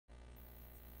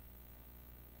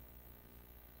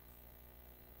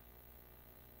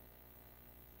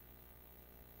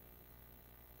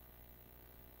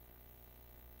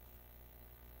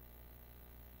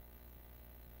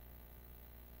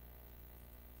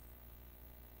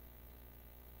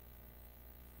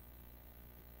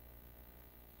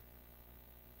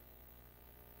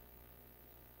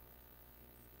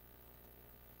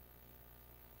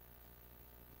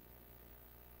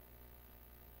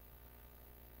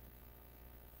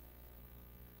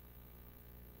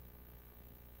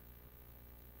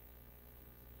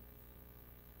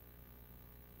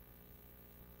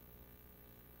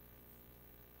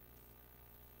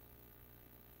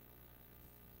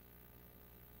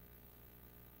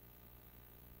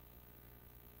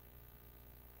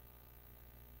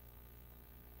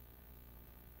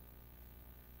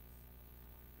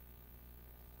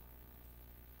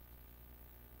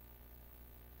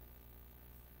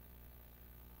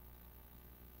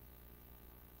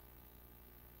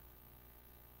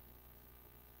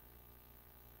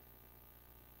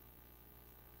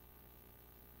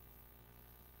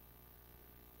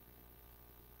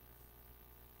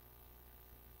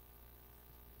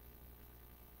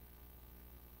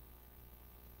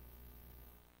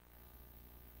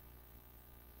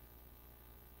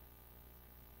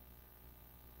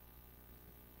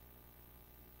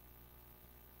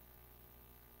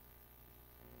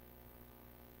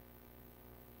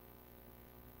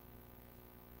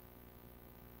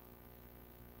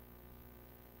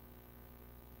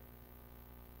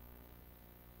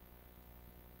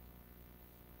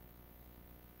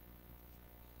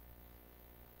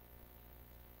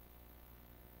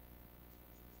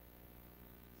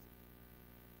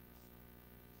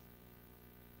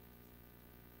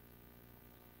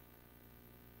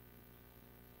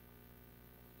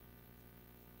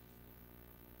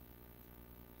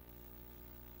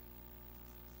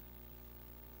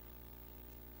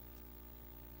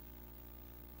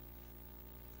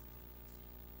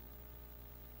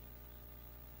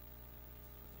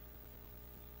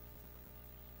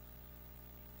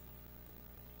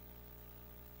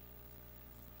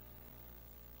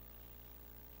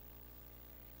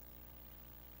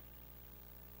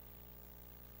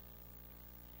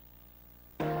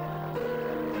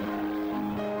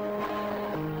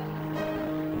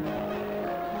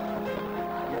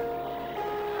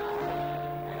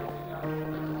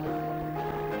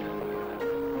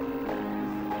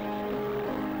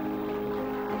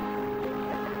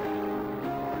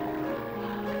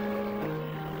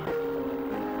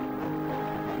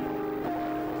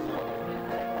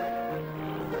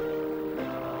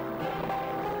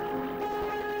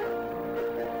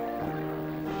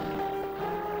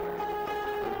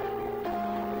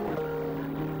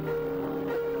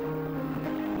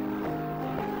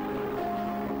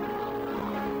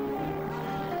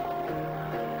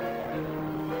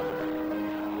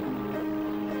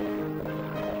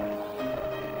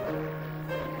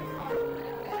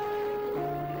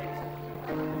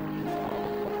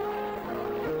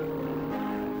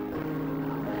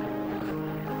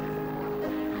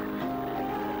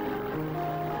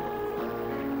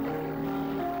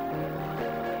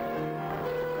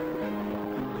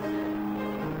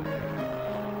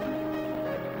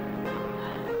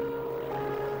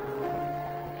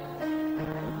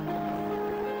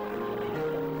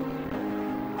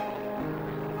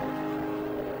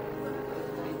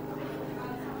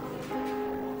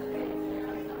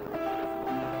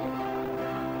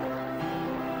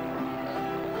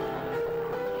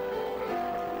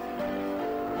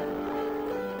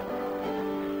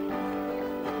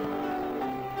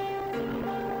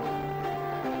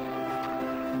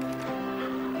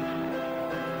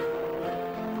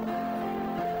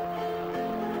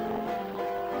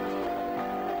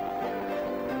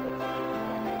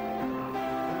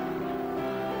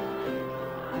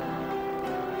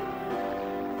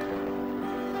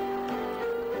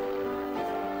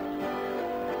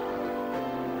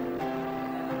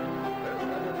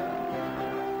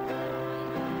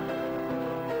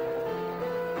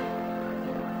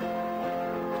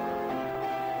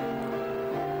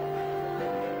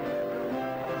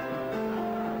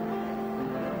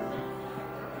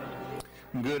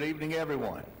Good evening,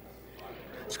 everyone.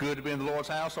 It's good to be in the Lord's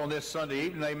house on this Sunday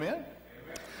evening. Amen.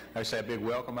 I say a big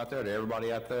welcome out there to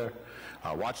everybody out there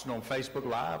watching on Facebook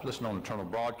Live, listening on Eternal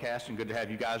Broadcasting. Good to have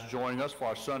you guys joining us for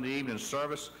our Sunday evening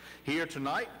service here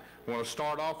tonight. We want to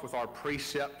start off with our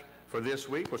precept for this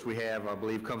week, which we have, I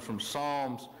believe, comes from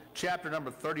Psalms chapter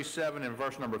number 37 and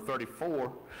verse number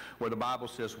 34, where the Bible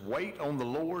says, "Wait on the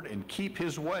Lord and keep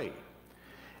his way,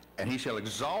 and he shall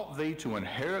exalt thee to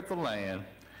inherit the land.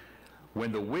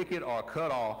 When the wicked are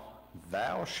cut off,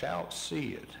 thou shalt see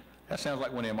it." That sounds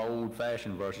like one of them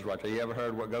old-fashioned verses right there. You ever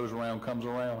heard what goes around comes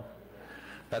around?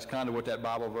 That's kind of what that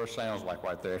Bible verse sounds like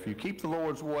right there. If you keep the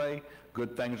Lord's way,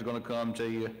 good things are going to come to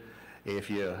you. If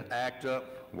you act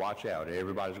up, watch out.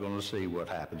 Everybody's going to see what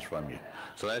happens from you.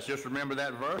 So let's just remember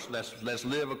that verse. Let's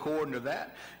live according to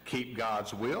that. Keep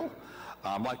God's will.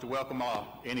 I'd like to welcome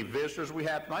any visitors we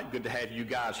have tonight. Good to have you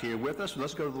guys here with us.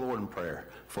 Let's go to the Lord in prayer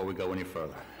before we go any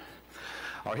further.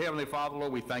 Our Heavenly Father,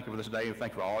 Lord, we thank you for this day. We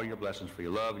thank you for all your blessings, for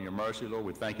your love and your mercy, Lord.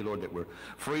 We thank you, Lord, that we're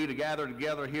free to gather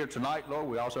together here tonight, Lord.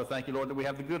 We also thank you, Lord, that we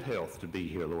have the good health to be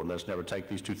here, Lord. Let's never take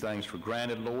these two things for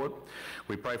granted, Lord.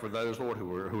 We pray for those, Lord,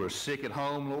 who are sick at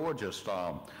home, Lord. Just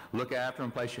look after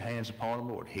them, place your hands upon them,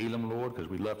 Lord. Heal them, Lord, because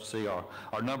we love to see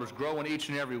our numbers growing each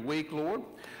and every week, Lord.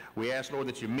 We ask, Lord,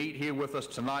 that you meet here with us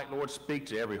tonight, Lord. Speak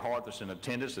to every heart that's in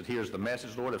attendance that hears the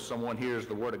message, Lord. If someone hears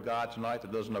the word of God tonight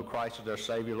that doesn't know Christ as their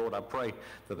Savior, Lord, I pray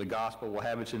that the gospel will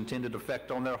have its intended effect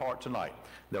on their heart tonight.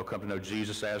 They'll come to know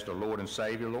Jesus as their Lord and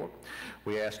Savior, Lord.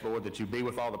 We ask, Lord, that you be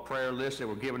with all the prayer lists that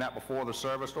were given out before the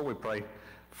service, Lord. We pray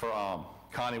for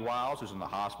Connie Wiles, who's in the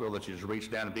hospital, that you just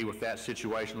reach down and be with that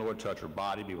situation, Lord. Touch her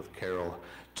body. Be with Carol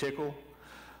Tickle,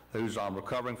 who's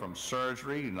recovering from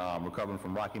surgery and recovering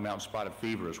from Rocky Mountain spotted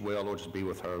fever as well. Lord, just be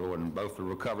with her, Lord, in both the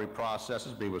recovery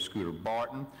processes. Be with Scooter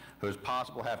Barton, who is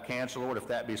possible to have cancer, Lord. If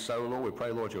that be so, Lord, we pray,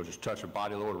 Lord, you'll just touch her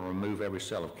body, Lord, and remove every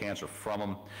cell of cancer from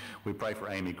them. We pray for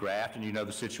Amy Grafton. You know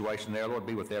the situation there, Lord.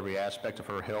 Be with every aspect of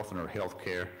her health and her health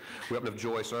care. We uplift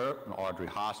Joyce Earp and Audrey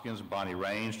Hoskins and Bonnie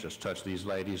Raines. Just touch these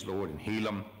ladies, Lord, and heal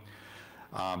them.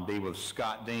 Be with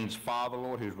Scott Dean's father,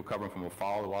 Lord, who's recovering from a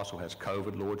fall, who also has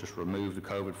COVID, Lord. Just remove the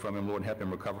COVID from him, Lord, and help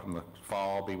him recover from the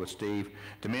fall. Be with Steve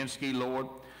Dominski, Lord.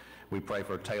 We pray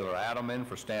for Taylor Adelman,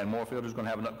 for Stan Moorfield, who's going to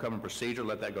have an upcoming procedure.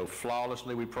 Let that go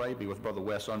flawlessly, we pray. Be with Brother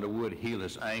Wes Underwood, heal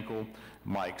his ankle.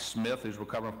 Mike Smith, who's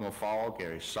recovering from a fall.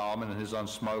 Gary Solomon and his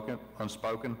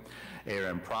unspoken.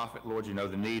 Aaron Prophet, Lord, you know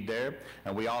the need there.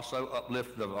 And we also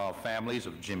uplift the families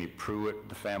of Jimmy Pruitt,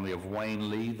 the family of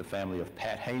Wayne Lee, the family of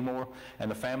Pat Haymore,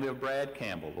 and the family of Brad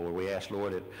Campbell, Lord. We ask,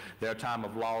 Lord, at their time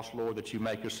of loss, Lord, that you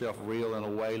make yourself real in a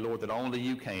way, Lord, that only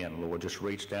you can, Lord. Just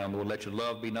reach down, Lord. Let your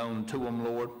love be known to them,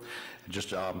 Lord.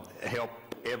 Just help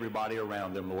everybody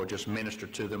around them, Lord. Just minister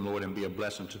to them, Lord, and be a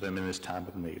blessing to them in this time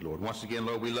of need, Lord. Once again,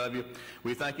 Lord, we love you.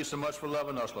 We thank you so much for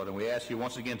loving us, Lord, and we ask you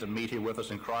once again to meet here with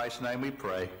us. In Christ's name we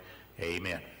pray.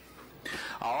 Amen.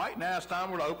 All right, now it's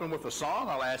time we're to open with a song.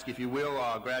 I'll ask if you will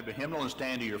grab your hymnal and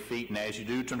stand to your feet, and as you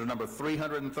do, turn to number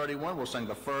 331. We'll sing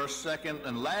the first, second,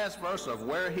 and last verse of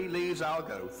Where He Leads I'll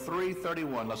Go.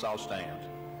 331, let's all stand.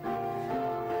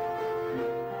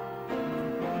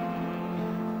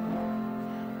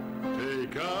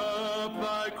 Take up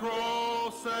thy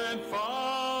cross and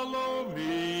follow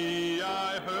me,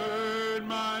 I heard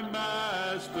my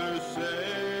Master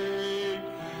say.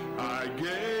 I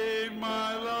gave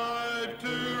my life to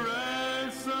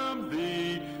ransom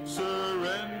thee,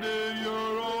 surrender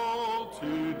your all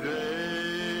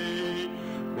today.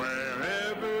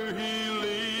 Wherever he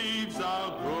leads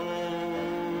I'll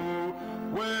go,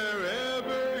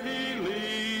 wherever he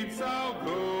leads I'll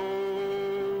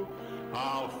go.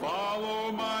 I'll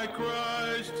follow my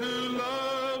Christ who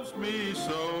loves me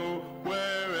so,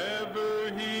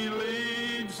 wherever he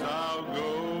leads I'll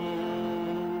go.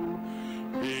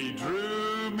 He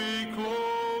drew me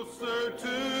closer to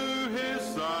his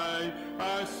side,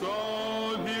 I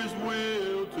sought his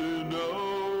will to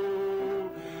know,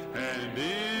 and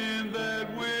in that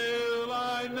will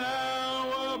I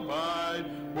now abide,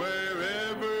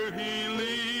 wherever he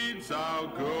leads I'll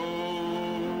go,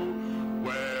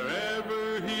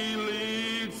 wherever he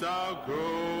leads I'll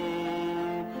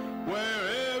go,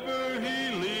 wherever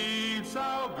he leads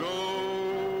I'll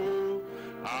go.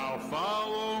 I'll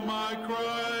follow my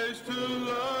Christ who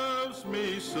loves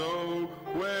me so,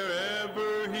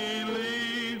 wherever he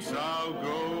leads I'll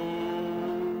go.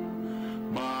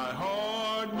 My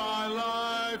heart, my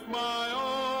life, my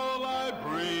all I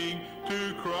bring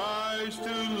to Christ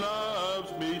who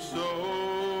loves me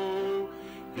so.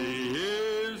 He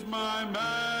is my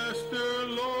Master,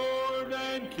 Lord,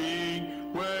 and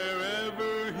King.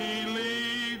 Wherever he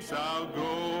leads I'll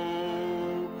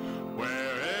go,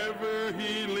 wherever Wherever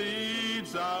he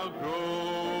leads, I'll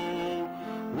go.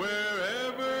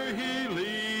 Wherever he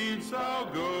leads, I'll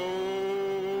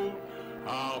go.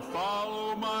 I'll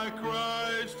follow my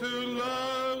Christ who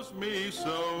loves me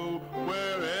so.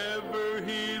 Wherever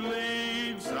he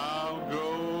leads, I'll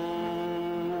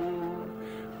go.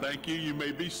 Thank you. You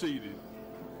may be seated.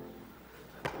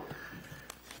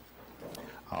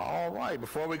 All right,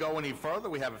 before we go any further,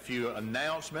 we have a few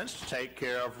announcements to take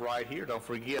care of right here. Don't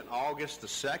forget, August the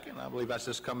 2nd, I believe that's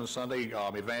this coming Sunday,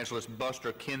 Evangelist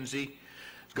Buster Kinsey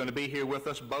is going to be here with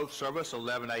us, both service,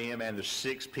 11 a.m. and the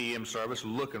 6 p.m. service.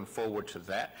 Looking forward to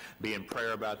that. Be in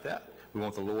prayer about that. We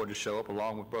want the Lord to show up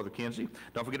along with Brother Kinsey.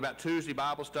 Don't forget about Tuesday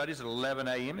Bible studies at 11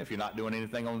 a.m. If you're not doing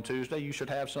anything on Tuesday, you should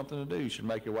have something to do. You should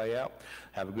make your way out,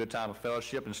 have a good time of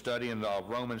fellowship and studying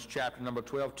Romans chapter number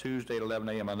 12, Tuesday at 11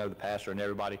 a.m. I know the pastor and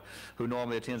everybody who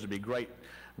normally attends would be great.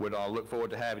 Would look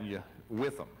forward to having you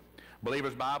with them.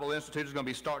 Believers Bible Institute is going to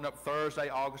be starting up Thursday,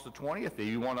 August the 20th. If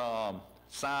you want to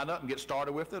sign up and get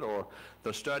started with it, or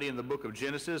the study in the book of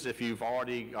Genesis, if you've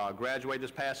already graduated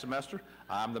this past semester,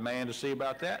 I'm the man to see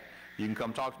about that. You can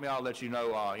come talk to me. I'll let you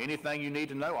know anything you need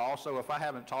to know. Also, if I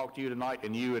haven't talked to you tonight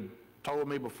and you had told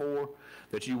me before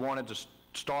that you wanted to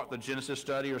start the Genesis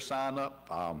study or sign up,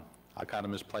 I kind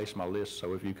of misplaced my list,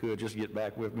 so if you could just get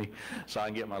back with me so I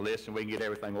can get my list and we can get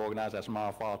everything organized. That's my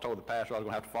fault. I told the pastor I was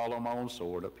going to have to fall on my own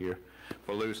sword up here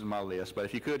for losing my list. But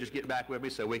if you could just get back with me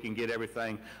so we can get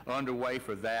everything underway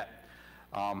for that.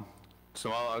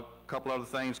 So a couple other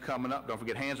things coming up. Don't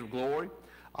forget Hands of Glory.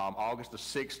 August the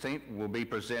 16th, we'll be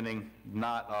presenting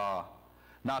not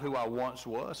who I once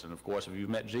was. And, of course, if you've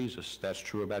met Jesus, that's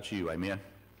true about you. Amen.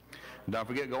 And don't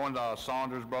forget going to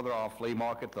Saunders Brother Flea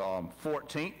Market the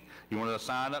 14th. You want to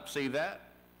sign up, see that?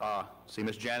 See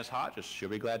Miss Janice Hodges. She'll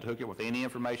be glad to hook you up with any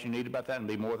information you need about that and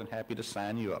be more than happy to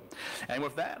sign you up. And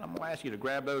with that, I'm going to ask you to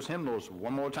grab those hymnals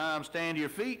one more time, stand to your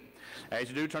feet. As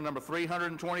you do, turn number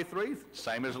 323,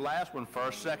 same as the last one,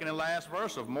 first, second, and last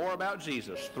verse of More About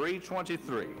Jesus,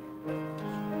 323.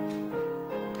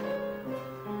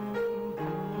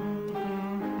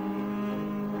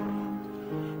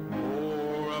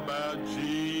 More about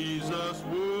Jesus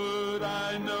would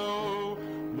I know,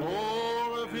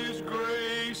 more of his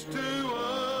grace to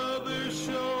others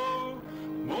show,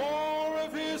 more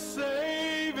of his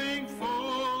saving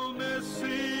fullness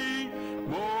see,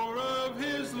 more of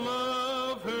his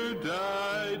love who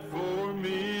died for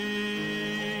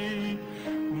me.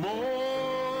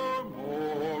 More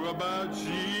about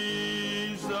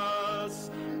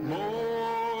Jesus,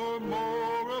 more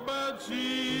about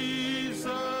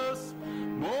Jesus,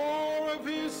 more of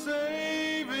his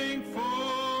saving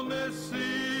fullness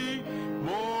see,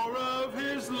 more of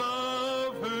his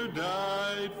love who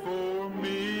died for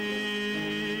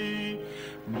me.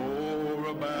 More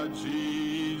about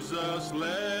Jesus,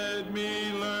 let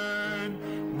me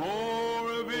learn,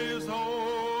 more of his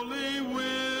holy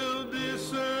will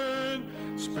discern.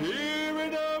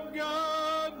 Spirit of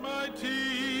God, my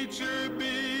teacher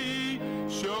be,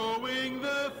 showing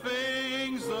the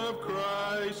things of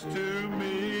Christ to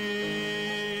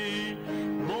me.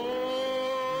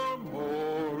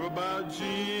 More about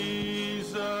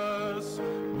Jesus,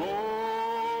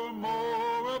 more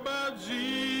about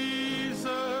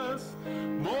Jesus,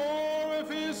 more of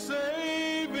his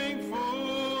saving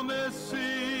fullness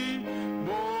see,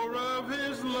 more of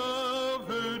his love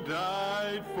who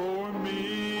died for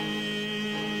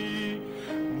me.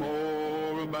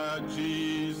 More about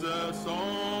Jesus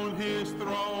on his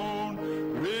throne,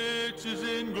 riches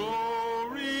in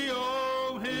glory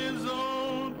all his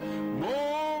own,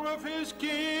 more of his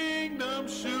kingdom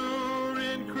sure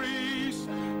increase,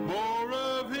 more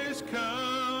of his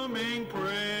coming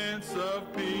Prince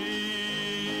of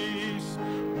Peace.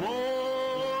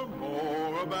 More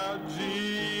about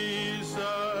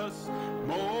Jesus,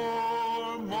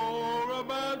 more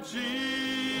about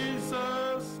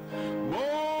Jesus,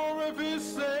 more of his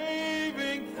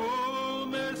saving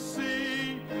fullness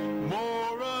see,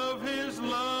 more of his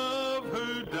love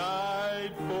who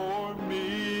died for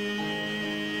me.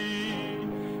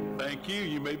 Thank you.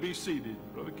 You may be seated,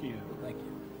 Brother Ken. Thank you.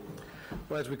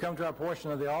 Well, as we come to our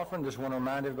portion of the offering, just want to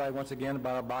remind everybody once again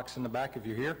about our box in the back if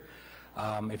you're here.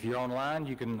 If you're online,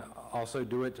 you can also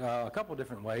do it a couple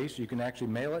different ways. You can actually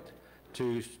mail it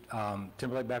to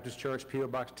Timberlake Baptist Church, P.O.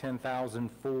 Box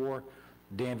 10004,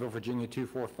 Danville, Virginia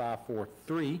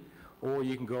 24543, or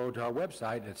you can go to our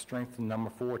website at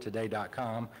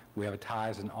strength4today.com. We have a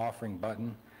tithes and offering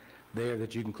button there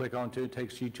that you can click on to. It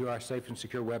takes you to our safe and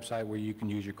secure website where you can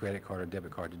use your credit card or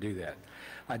debit card to do that.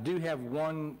 I do have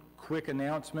one quick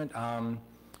announcement.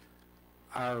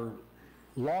 Our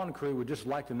lawn crew would just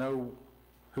like to know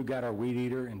who got our weed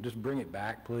eater, and just bring it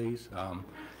back, please.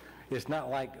 It's not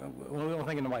like, we don't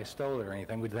think anybody stole it or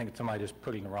anything. We think somebody just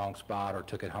put it in the wrong spot or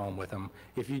took it home with them.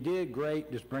 If you did,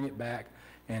 great, just bring it back,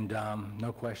 and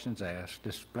no questions asked.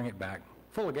 Just bring it back.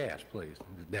 Full of gas, please.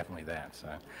 Definitely that. So,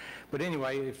 but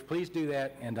anyway, please do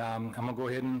that, and I'm going to go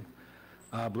ahead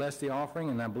and bless the offering,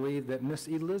 and I believe that Miss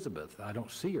Elizabeth, I don't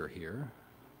see her here,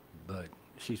 but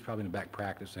she's probably in the back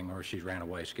practicing, or she's ran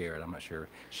away scared, I'm not sure.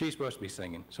 She's supposed to be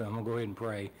singing, so I'm going to go ahead and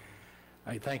pray.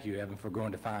 Thank you, Evan, for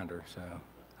going to find her, so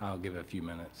I'll give it a few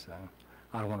minutes.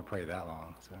 I don't want to pray that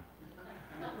long. So.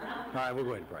 All right, we'll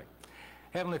go ahead and pray.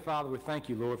 Heavenly Father, we thank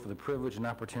you, Lord, for the privilege and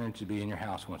opportunity to be in your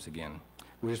house once again.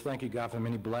 We just thank you, God, for the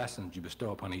many blessings you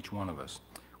bestow upon each one of us.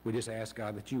 We just ask,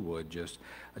 God, that you would just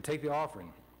take the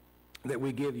offering that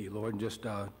we give you, Lord, and just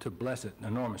to bless it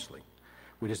enormously.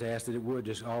 We just ask that it would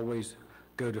just always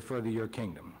go to further your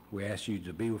kingdom. We ask you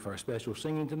to be with our special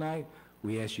singing tonight.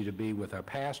 We ask you to be with our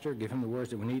pastor, give him the words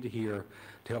that we need to hear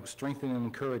to help strengthen and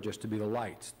encourage us to be the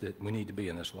lights that we need to be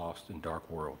in this lost and dark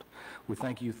world. We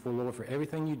thank you, Lord, for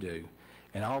everything you do,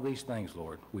 and all these things,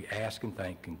 Lord, we ask and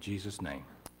thank in Jesus' name.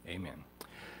 Amen.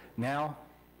 Now,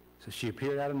 so she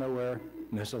appeared out of nowhere,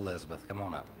 Miss Elizabeth. Come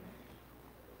on up.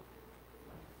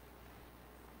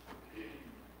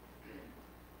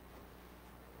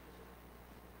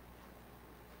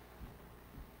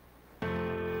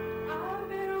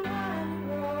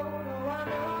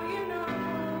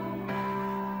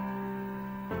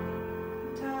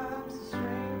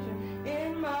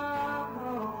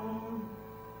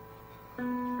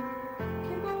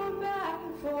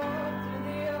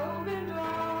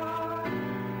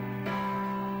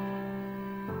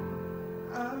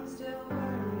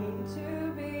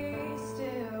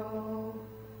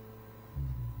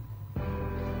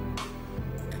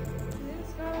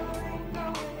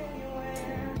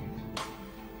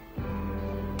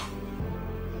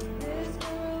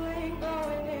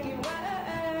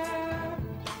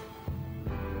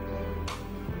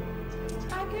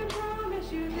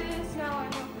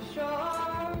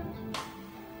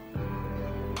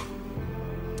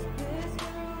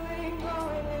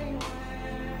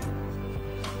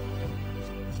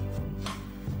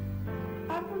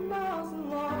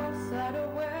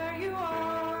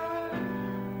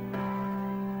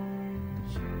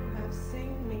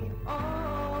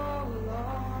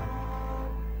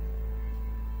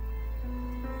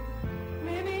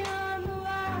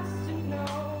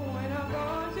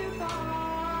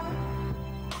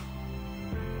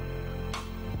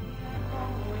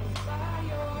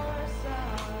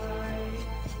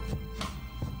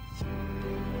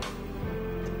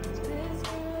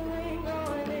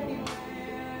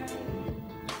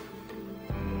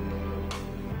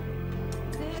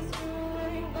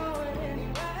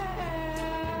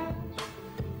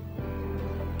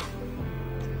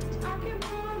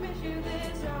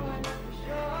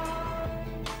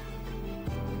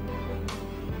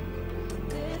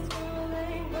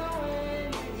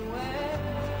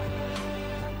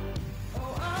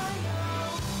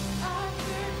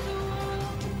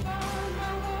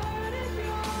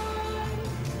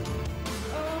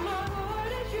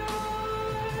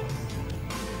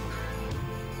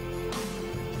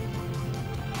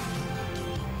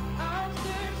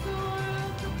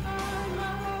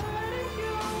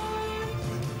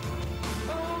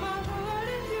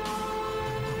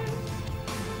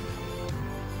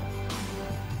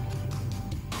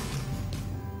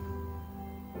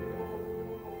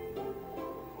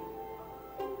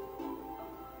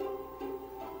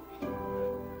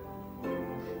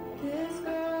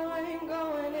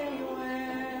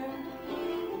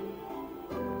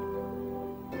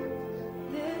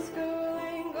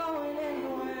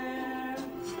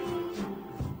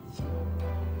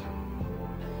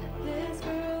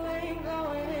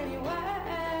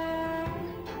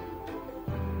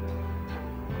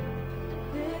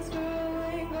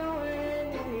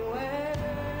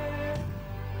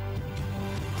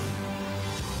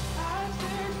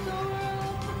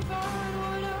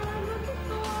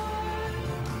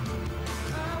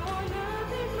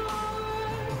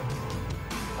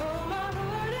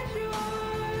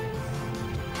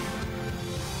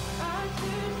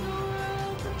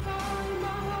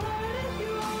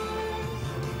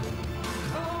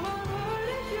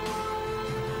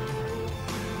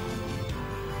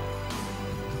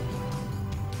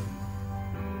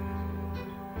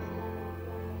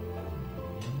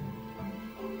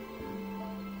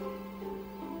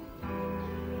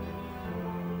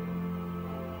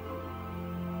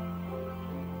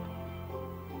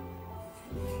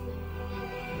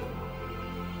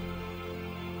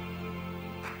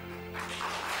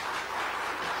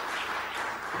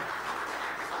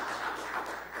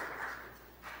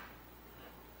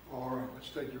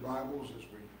 Take your Bibles as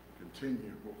we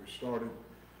continue what we started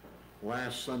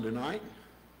last Sunday night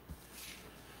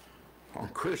on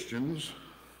Christians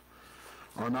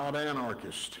are not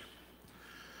anarchists.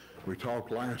 We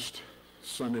talked last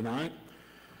Sunday night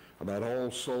about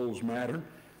all souls matter.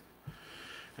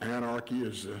 Anarchy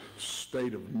is a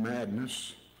state of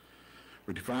madness.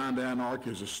 We defined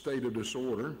anarchy as a state of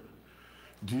disorder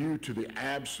due to the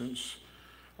absence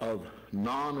of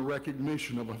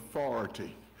non-recognition of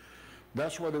authority.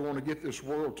 That's where they want to get this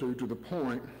world to the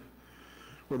point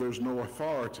where there's no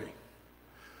authority.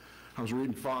 I was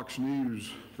reading Fox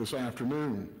News this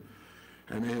afternoon,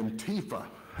 and Antifa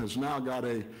has now got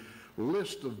a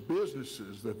list of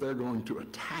businesses that they're going to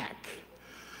attack.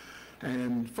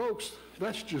 And folks,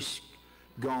 that's just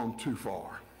gone too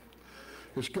far.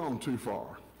 It's gone too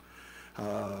far.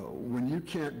 When you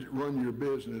can't run your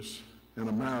business in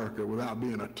America without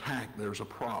being attacked, there's a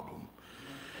problem.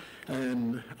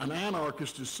 And an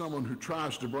anarchist is someone who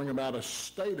tries to bring about a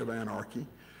state of anarchy,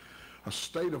 a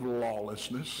state of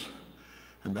lawlessness,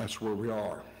 and that's where we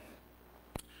are.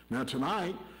 Now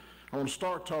tonight, I want to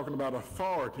start talking about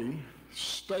authority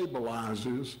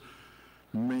stabilizes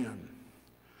men.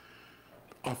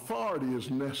 Authority is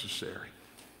necessary.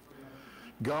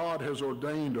 God has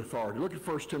ordained authority. Look at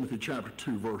 1 Timothy chapter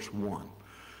 2, verse 1.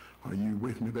 Are you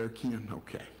with me there, Ken?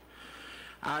 Okay.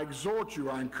 I exhort you,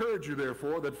 I encourage you,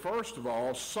 therefore, that first of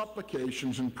all,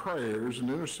 supplications and prayers and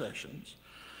intercessions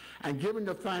and giving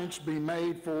of thanks be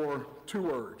made for two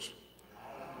words.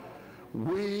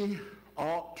 We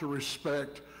ought to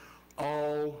respect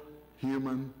all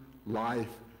human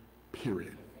life,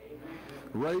 period.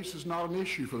 Race is not an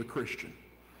issue for the Christian.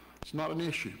 It's not an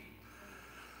issue.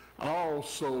 All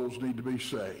souls need to be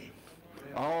saved.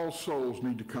 All souls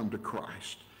need to come to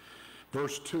Christ.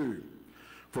 Verse 2,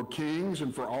 for kings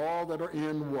and for all that are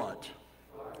in what?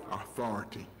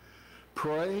 Authority.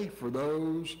 Pray for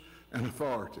those in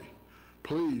authority.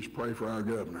 Please pray for our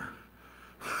governor.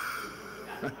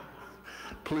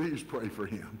 Please pray for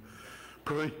him.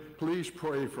 Please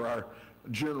pray for our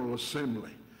General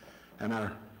Assembly and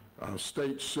our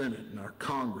state senate and our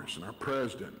Congress and our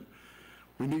president.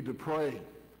 We need to pray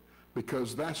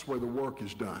because that's where the work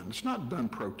is done. It's not done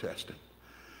protesting.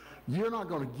 You're not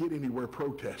going to get anywhere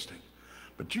protesting.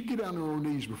 But you get down on your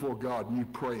knees before God and you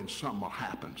pray and something will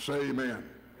happen. Say amen. Amen.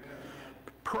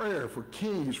 Prayer for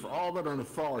kings, for all that are in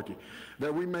authority,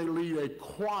 that we may lead a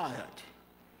quiet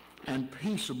and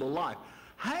peaceable life.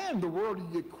 How in the world do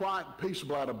you get quiet and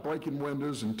peaceable out of breaking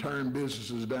windows and tearing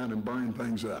businesses down and burning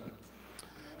things up?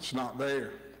 It's not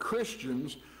there.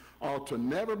 Christians ought to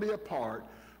never be a part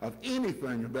of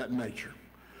anything of that nature.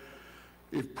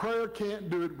 If prayer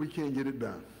can't do it, we can't get it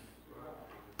done.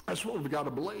 That's what we've got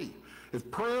to believe. If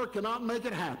prayer cannot make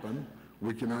it happen,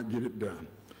 we cannot get it done.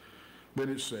 Then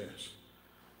it says,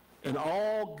 in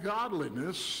all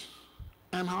godliness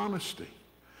and honesty.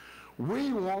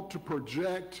 We want to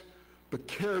project the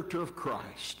character of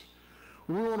Christ.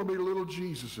 We want to be little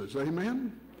Jesuses.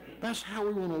 Amen? That's how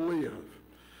we want to live.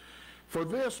 For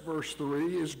this, verse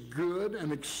 3, is good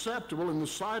and acceptable in the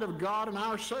sight of God and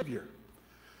our Savior.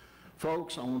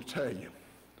 Folks, I want to tell you,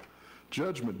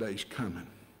 Judgment Day is coming.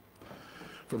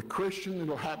 For the Christian,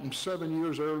 it'll happen 7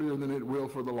 years earlier than it will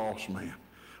for the lost man.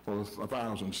 Well,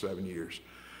 1,007 years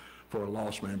for a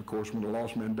lost man. Of course, when the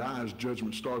lost man dies,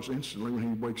 judgment starts instantly when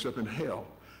he wakes up in hell.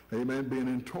 Amen, being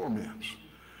in torments.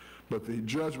 But the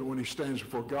judgment when he stands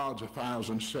before God's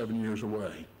 1,007 years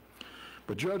away.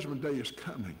 But Judgment Day is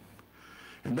coming.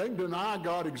 And they can deny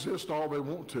God exists all they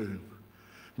want to.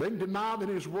 They can deny that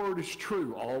his word is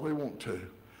true all they want to.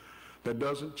 That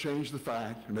doesn't change the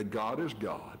fact that God is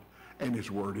God and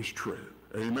his word is true.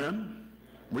 Amen?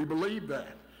 We believe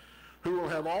that. Who will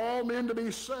have all men to be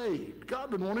saved.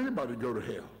 God didn't want anybody to go to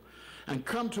hell. And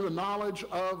come to the knowledge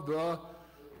of the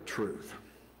truth.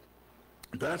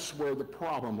 That's where the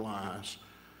problem lies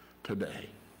today.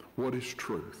 What is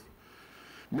truth?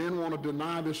 Men want to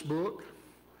deny this book.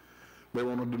 They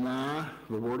want to deny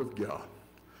the Word of God.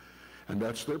 And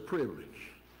that's their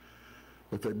privilege.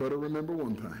 But they better remember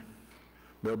one thing.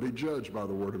 They'll be judged by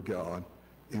the Word of God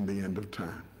in the end of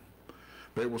time.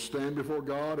 They will stand before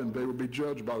God and they will be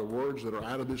judged by the words that are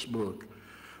out of this book.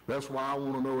 That's why I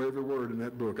want to know every word in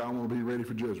that book. I want to be ready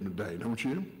for Judgment Day, don't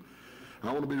you? I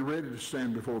want to be ready to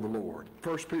stand before the Lord.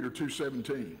 1 Peter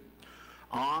 2:17.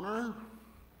 Honor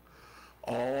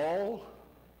all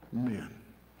men.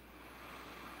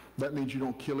 That means you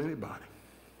don't kill anybody.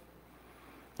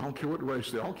 I don't care what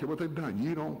race they are. I don't care what they've done.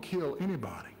 You don't kill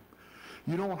anybody.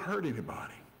 You don't hurt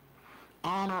anybody.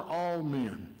 Honor all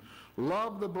men.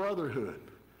 Love the brotherhood.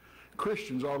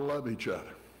 Christians ought to love each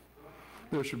other.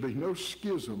 There should be no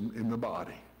schism in the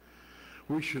body.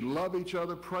 We should love each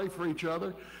other, pray for each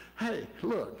other. Hey,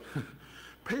 look,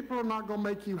 people are not going to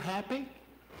make you happy.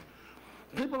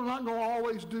 People are not going to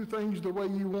always do things the way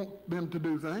you want them to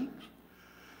do things.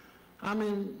 I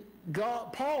mean,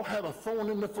 Paul had a thorn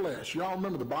in the flesh. Y'all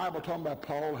remember the Bible talking about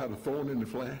Paul had a thorn in the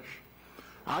flesh?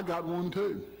 I got one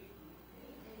too.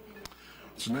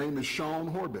 His name is Sean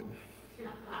Horbit.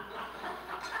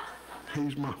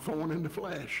 He's my thorn in the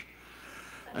flesh.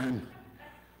 And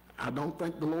I don't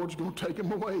think the Lord's going to take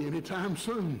him away anytime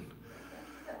soon.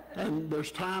 And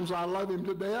there's times I love him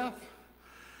to death,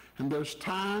 and there's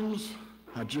times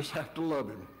I just have to love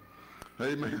him.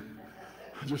 Amen.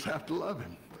 I just have to love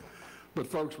him. But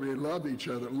folks, we love each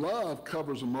other. Love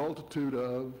covers a multitude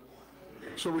of,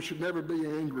 so we should never be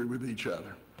angry with each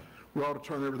other. We ought to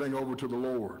turn everything over to the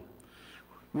Lord.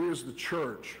 We as the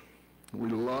church, we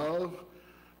love,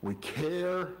 we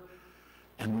care,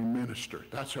 and we minister.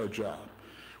 That's our job.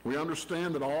 We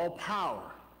understand that all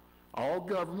power, all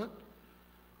government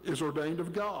is ordained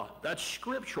of God. That's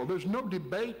scriptural. There's no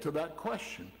debate to that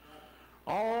question.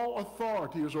 All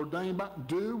authority is ordained by,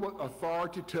 do what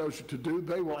authority tells you to do,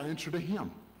 they will answer to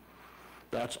him.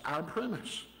 That's our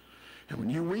premise. And when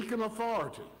you weaken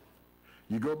authority,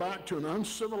 you go back to an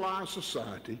uncivilized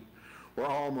society where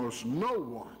almost no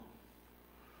one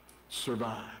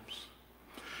survives.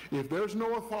 If there's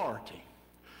no authority,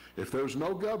 if there's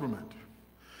no government,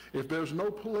 if there's no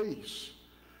police,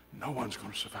 no one's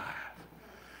going to survive.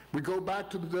 We go back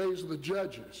to the days of the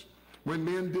judges when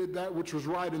men did that which was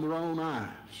right in their own eyes.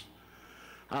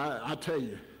 I tell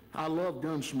you, I love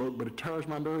gun smoke, but it tears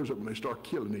my nerves up when they start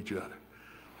killing each other,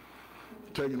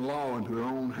 taking law into their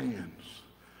own hands,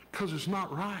 because it's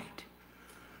not right.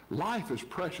 Life is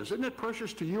precious. Isn't it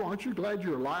precious to you? Aren't you glad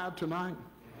you're alive tonight?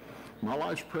 My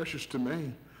life's precious to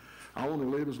me. I want to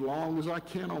live as long as I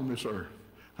can on this earth.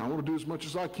 I want to do as much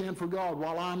as I can for God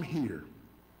while I'm here.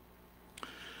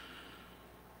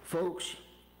 Folks,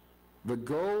 the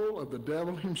goal of the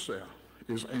devil himself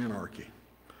is anarchy.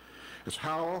 It's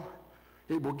how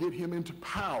it will get him into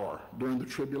power during the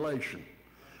tribulation.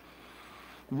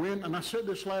 And I said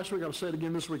this last week, I'll say it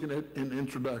again this week in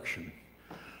introduction.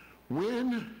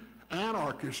 When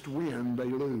anarchists win, they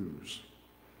lose.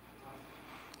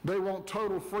 They want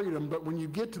total freedom, but when you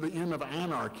get to the end of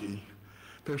anarchy,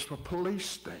 there's a police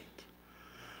state.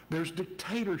 There's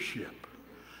dictatorship.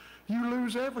 You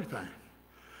lose everything.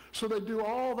 So they do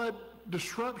all that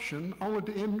disruption only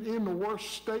to end in the worse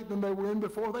state than they were in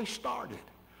before they started.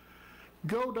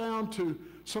 Go down to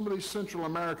some of these Central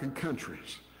American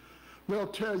countries. They'll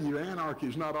tell you anarchy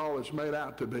is not all it's made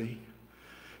out to be.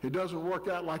 It doesn't work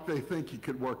out like they think it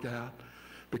could work out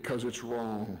because it's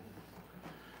wrong.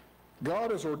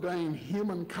 God has ordained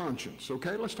human conscience.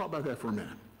 Okay, let's talk about that for a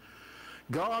minute.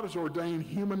 God has ordained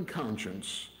human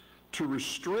conscience to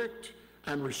restrict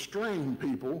and restrain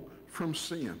people from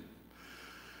sin.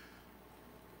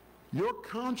 Your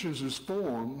conscience is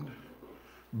formed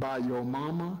by your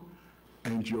mama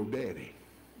and your daddy.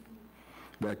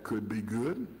 That could be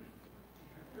good.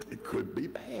 It could be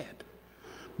bad.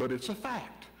 But it's a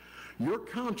fact. Your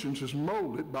conscience is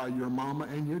molded by your mama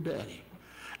and your daddy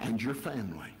and your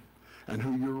family and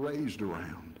who you're raised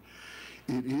around.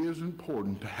 It is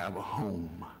important to have a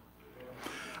home,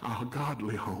 a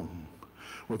godly home,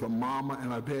 with a mama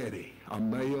and a daddy, a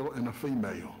male and a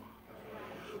female,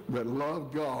 that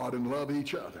love God and love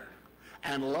each other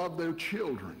and love their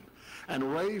children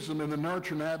and raise them in the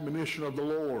nurture and admonition of the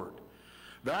Lord.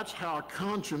 That's how a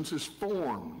conscience is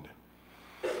formed.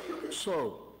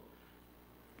 So,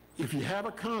 if you have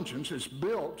a conscience, it's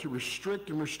built to restrict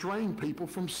and restrain people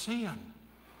from sin.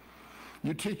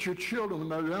 You teach your children when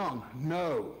they're young,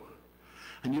 no.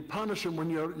 And you punish them when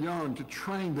you're young to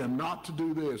train them not to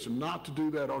do this and not to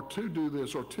do that, or to do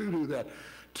this or to do that,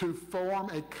 to form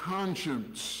a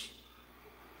conscience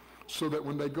so that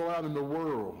when they go out in the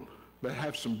world, they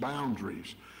have some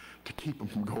boundaries to keep them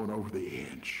from going over the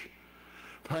edge.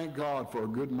 Thank God for a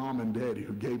good mom and daddy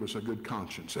who gave us a good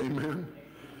conscience. Amen?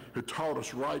 Who taught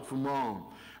us right from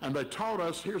wrong. And they taught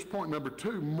us, here's point number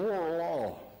 2, moral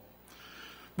law.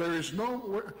 There is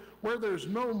where there's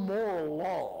no moral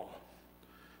law,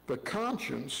 the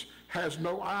conscience has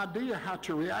no idea how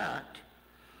to react,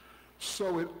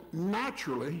 so it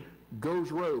naturally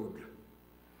goes rogue.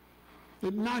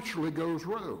 It naturally goes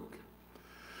rogue.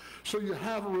 So you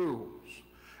have rules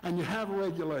and you have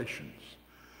regulations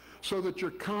so that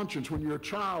your conscience, when you're a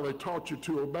child, they taught you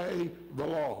to obey the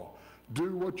law,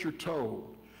 do what you're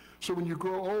told. So when you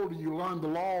grow older, you learn the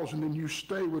laws and then you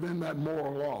stay within that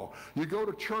moral law. You go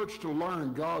to church to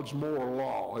learn God's moral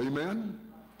law. Amen?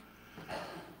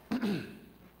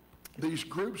 these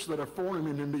groups that are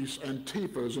forming in these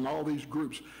Antifas and all these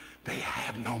groups, they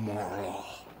have no moral law.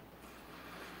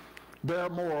 Their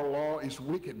moral law is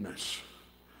wickedness,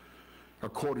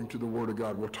 according to the Word of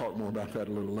God. We'll talk more about that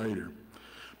a little later.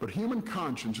 But human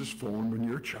conscience is formed when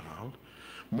you're a child.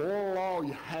 Moral law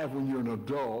you have when you're an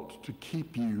adult to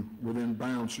keep you within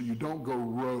bounds so you don't go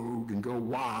rogue and go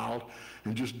wild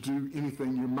and just do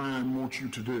anything your mind wants you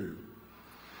to do.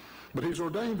 But he's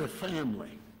ordained a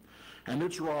family and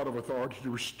its rod of authority to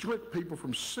restrict people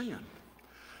from sin.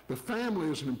 The family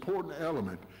is an important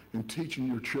element in teaching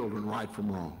your children right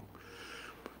from wrong.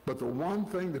 But the one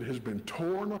thing that has been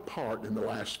torn apart in the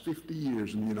last 50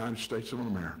 years in the United States of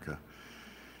America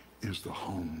is the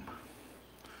home.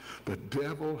 The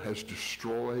devil has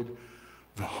destroyed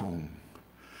the home.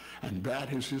 And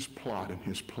that is his plot and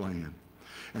his plan.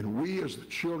 And we as the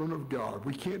children of God,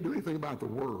 we can't do anything about the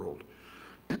world.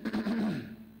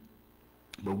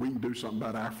 But we can do something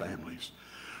about our families.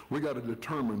 We got to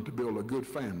determine to build a good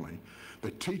family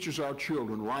that teaches our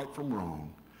children right from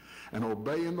wrong and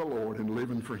obeying the Lord and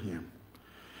living for him.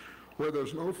 Where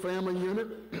there's no family unit,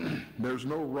 there's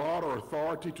no rod or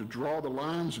authority to draw the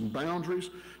lines and boundaries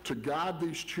to guide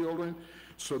these children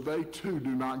so they too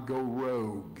do not go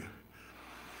rogue.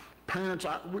 Parents,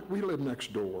 we live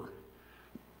next door.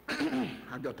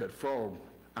 I got that frog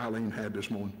Eileen had this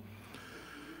morning.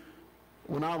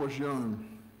 When I was young,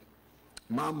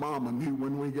 my mama knew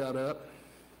when we got up,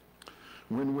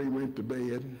 when we went to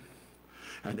bed,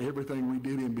 and everything we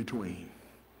did in between.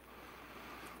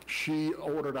 She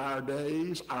ordered our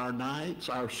days, our nights,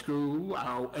 our school,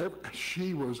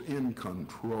 she was in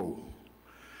control.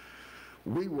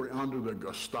 We were under the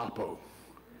Gestapo.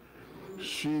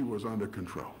 She was under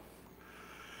control.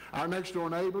 Our next door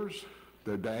neighbors,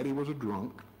 their daddy was a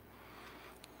drunk.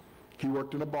 He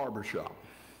worked in a barber shop.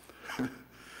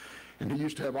 And he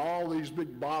used to have all these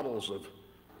big bottles of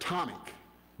tonic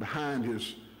behind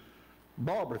his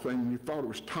barber thing, and you thought it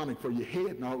was tonic for your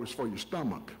head. No, it was for your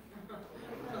stomach.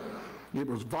 It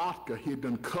was vodka he had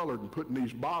done colored and put in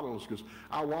these bottles, because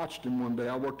I watched him one day.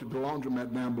 I worked at the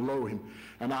laundromat down below him,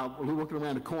 and I was looking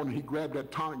around the corner, he grabbed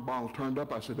that tonic bottle, turned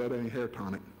up. I said, that ain't hair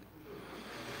tonic.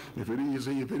 If it is,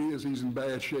 he's in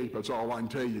bad shape. That's all I can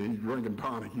tell you. He's drinking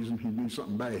tonic. He needs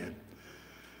something bad.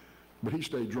 But he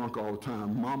stayed drunk all the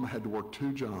time. Mama had to work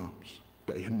 2 jobs,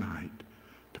 day and night,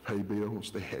 to pay bills.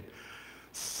 They had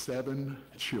 7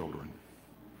 children.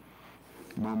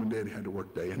 Mom and Daddy had to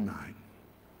work day and night.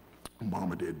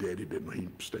 Mama did, Daddy didn't. He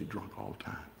stayed drunk all the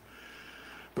time.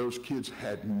 Those kids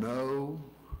had no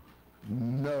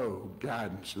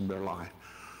guidance in their life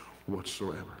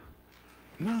whatsoever.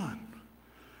 None.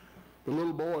 The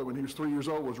little boy, when he was 3 years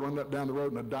old, was running up down the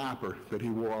road in a diaper that he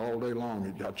wore all day long.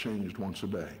 It got changed once a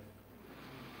day.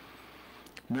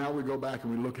 Now we go back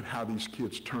and we look at how these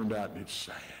kids turned out, and it's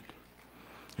sad.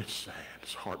 It's sad.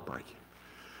 It's heartbreaking.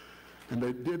 And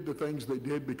they did the things they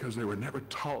did because they were never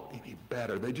taught any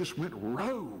better. They just went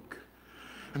rogue.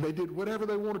 And they did whatever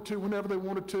they wanted to, whenever they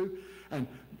wanted to. And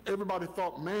everybody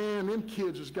thought, man, them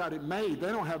kids has got it made. They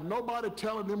don't have nobody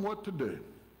telling them what to do.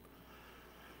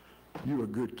 You a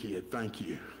good kid, thank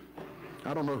you.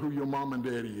 I don't know who your mom and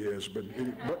daddy is, but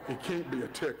it can't be a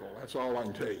tickle. That's all I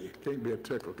can tell you. It can't be a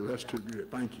tickle, because that's too good.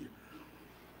 Thank you.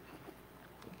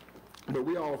 But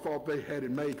we all thought they had it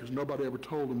made because nobody ever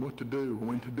told them what to do,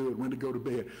 when to do it, when to go to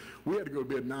bed. We had to go to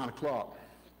bed at 9 o'clock.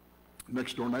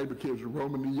 Next door neighbor kids were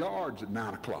roaming the yards at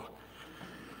 9 o'clock.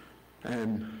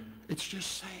 And it's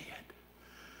just sad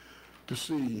to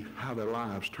see how their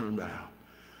lives turned out.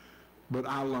 But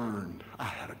I learned I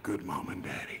had a good mom and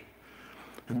daddy.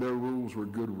 And their rules were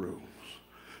good rules.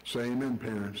 Say amen,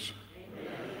 parents.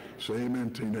 Amen. Say amen,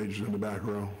 teenagers in the back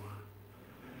row.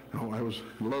 Oh, that was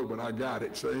low, but I got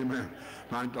it. Say amen.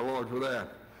 Thank the Lord for that.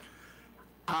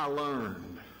 I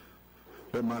learned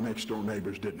that my next door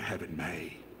neighbors didn't have it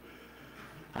made.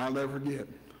 I'll never forget.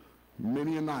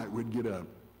 Many a night we'd get up.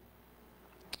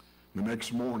 The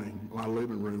next morning, my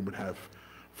living room would have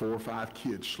 4 or 5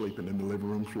 kids sleeping in the living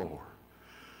room floor.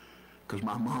 Because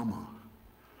my mama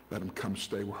let them come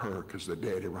stay with her because their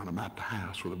daddy run them out the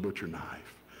house with a butcher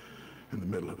knife in the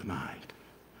middle of the night.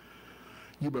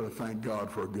 You better thank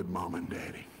God for a good mom and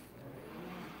daddy.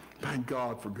 Thank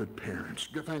God for good parents.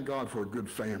 Thank God for a good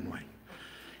family.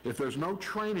 If there's no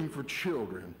training for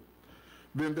children,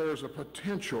 then there's a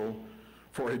potential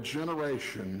for a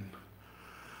generation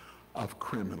of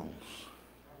criminals.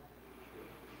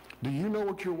 Do you know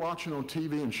what you're watching on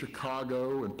TV in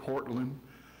Chicago and Portland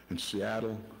and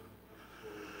Seattle?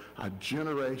 A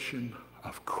generation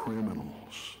of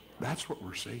criminals. That's what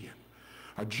we're seeing.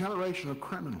 A generation of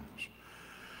criminals.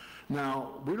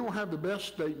 Now, we don't have the best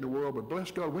state in the world, but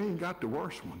bless God, we ain't got the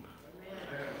worst one.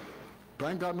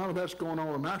 Thank God none of that's going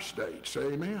on in our state.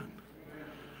 Say amen.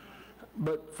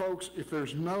 But folks, if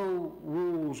there's no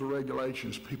rules or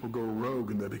regulations, people go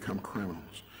rogue and they become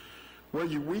criminals. Where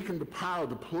you weaken the power of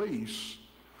the police,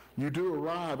 you do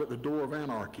arrive at the door of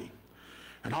anarchy,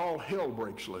 and all hell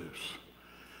breaks loose.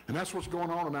 And that's what's going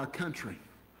on in our country.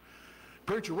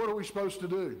 Preacher, what are we supposed to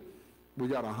do? We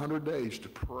got 100 days to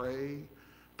pray,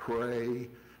 pray,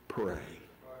 pray.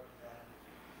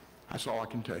 That's all I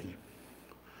can tell you.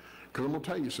 Because I'm going to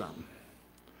tell you something.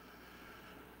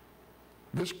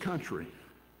 This country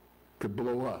could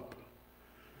blow up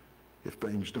if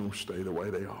things don't stay the way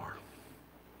they are.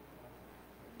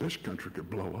 This country could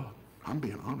blow up. I'm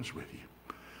being honest with you.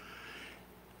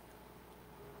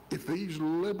 If these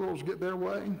liberals get their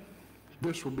way,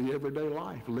 this will be everyday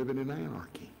life, living in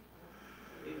anarchy.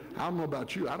 I don't know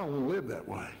about you. I don't want to live that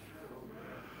way.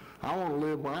 I want to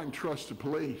live where I can trust the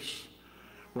police,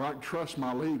 where I can trust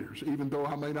my leaders. Even though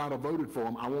I may not have voted for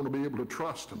them, I want to be able to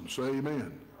trust them. Say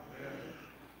amen.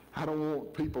 I don't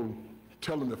want people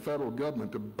telling the federal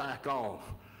government to back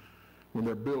off when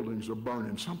their buildings are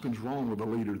burning. Something's wrong with a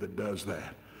leader that does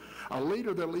that. A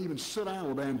leader that'll even sit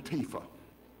down with Antifa.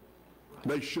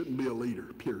 They shouldn't be a leader,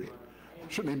 period.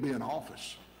 Shouldn't even be in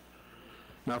office.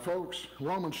 Now, folks,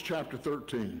 Romans chapter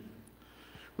 13.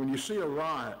 When you see a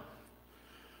riot,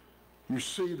 you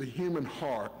see the human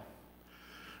heart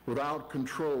without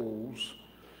controls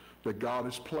that God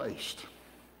has placed.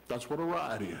 That's what a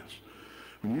riot is.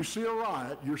 When you see a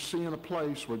riot, you're seeing a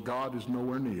place where God is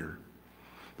nowhere near,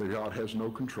 that God has no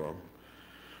control.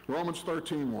 Romans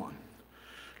 13:1.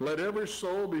 Let every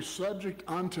soul be subject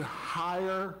unto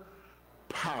higher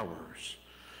powers.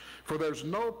 For there's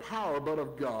no power but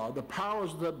of God, the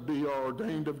powers that be are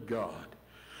ordained of God.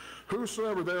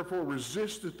 Whosoever therefore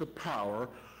resisteth the power,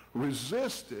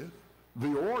 resisteth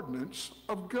the ordinance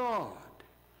of God.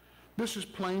 This is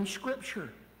plain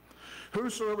scripture.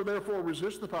 Whosoever therefore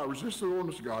resists the power, resists the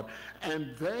ordinance of God,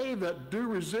 and they that do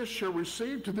resist shall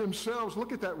receive to themselves,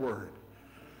 look at that word,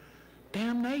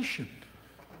 damnation.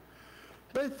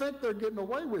 They think they're getting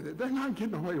away with it. They're not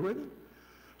getting away with it.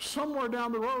 Somewhere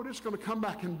down the road, it's going to come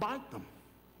back and bite them.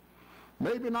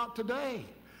 Maybe not today,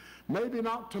 maybe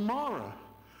not tomorrow,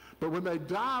 but when they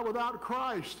die without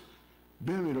Christ,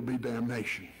 then it'll be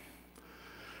damnation.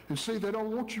 And see, they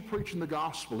don't want you preaching the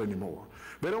gospel anymore.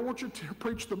 They don't want you to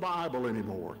preach the Bible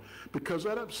anymore because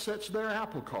that upsets their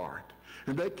apple cart.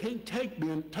 And they can't take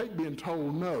being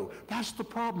told no. That's the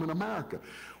problem in America.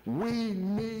 We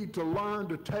need to learn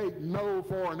to take no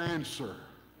for an answer.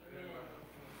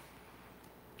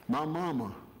 My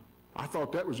mama, I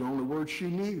thought that was the only word she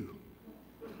knew.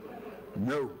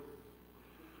 No.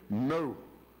 No.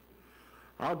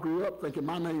 I grew up thinking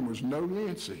my name was No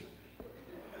Yancy.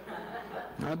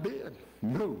 I did.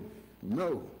 No.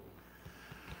 No.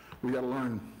 We got to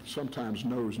learn sometimes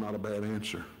no is not a bad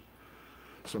answer.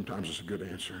 Sometimes it's a good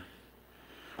answer.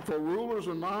 For rulers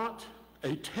are not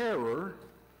a terror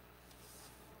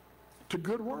to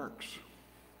good works.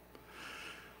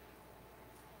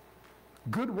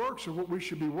 Good works are what we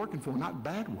should be working for, not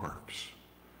bad works.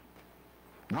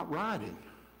 Not rioting,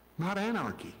 not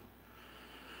anarchy.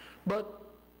 But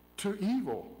to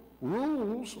evil.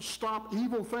 Rules stop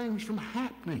evil things from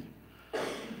happening.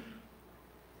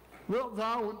 Wilt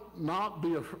thou not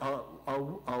be,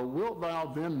 wilt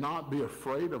thou then not be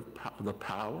afraid of the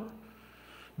power?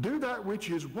 Do that which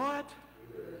is what?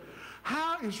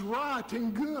 How is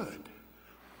rioting good?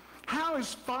 How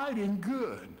is fighting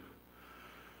good?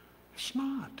 It's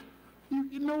not.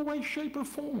 In no way, shape, or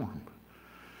form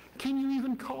can you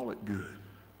even call it good.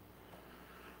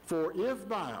 For if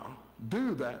thou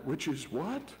do that which is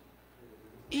what?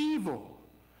 Evil.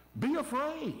 Be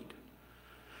afraid.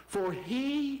 For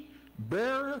he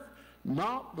beareth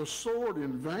not the sword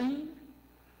in vain,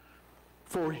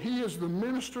 for he is the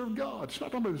minister of God. It's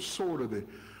not talking about the sword of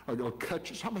the cut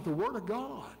you. It's talking about the word of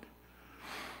God.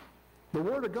 The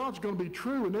word of God's going to be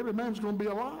true, and every man's going to be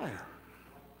a liar.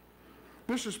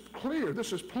 This is clear.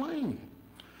 This is plain.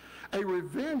 A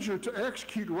revenger to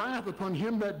execute wrath upon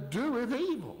him that doeth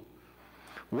evil.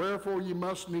 Wherefore ye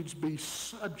must needs be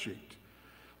subject,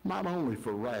 not only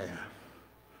for wrath,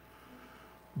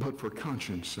 but for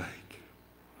conscience sake.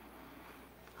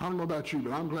 I don't know about you,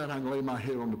 but I'm glad I can lay my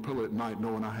head on the pillow at night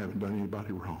knowing I haven't done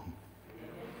anybody wrong.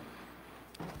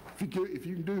 If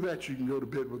you can do that, you can go to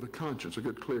bed with a conscience, a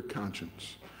good clear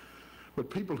conscience. But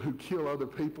people who kill other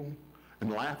people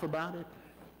and laugh about it,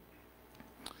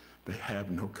 they have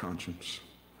no conscience.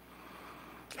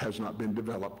 Has not been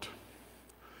developed,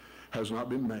 has not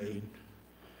been made,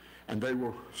 and they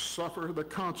will suffer the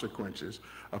consequences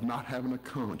of not having a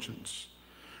conscience.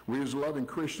 We as loving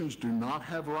Christians do not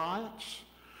have riots.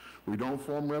 We don't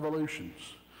form revolutions.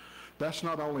 That's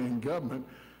not only in government,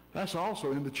 that's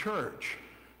also in the church.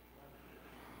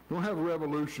 We don't have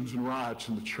revolutions and riots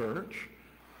in the church.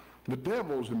 The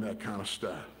devil's in that kind of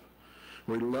stuff.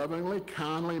 We lovingly,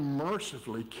 kindly,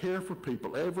 mercifully care for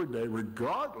people every day,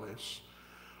 regardless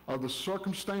of the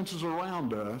circumstances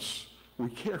around us. We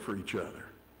care for each other.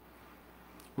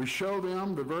 We show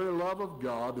them the very love of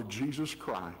God, that Jesus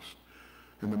Christ,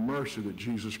 and the mercy that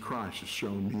Jesus Christ has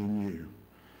shown me and you.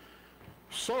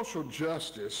 Social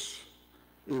justice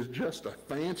is just a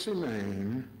fancy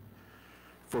name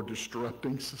for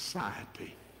disrupting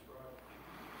society.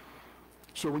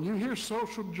 So when you hear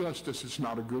social justice, it's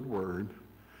not a good word.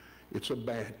 It's a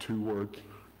bad two-word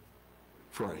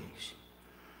phrase.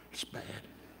 It's bad.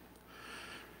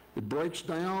 It breaks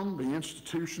down the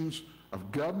institutions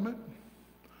of government,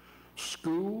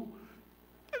 school.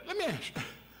 Let me ask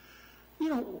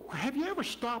you, have you ever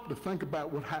stopped to think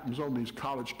about what happens on these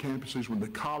college campuses when the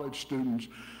college students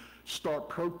start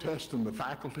protesting the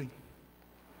faculty?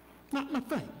 Now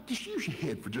think, just use your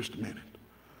head for just a minute.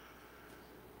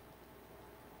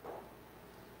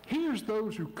 Here's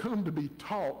those who come to be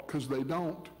taught because they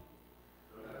don't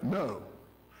know,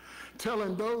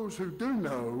 telling those who do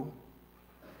know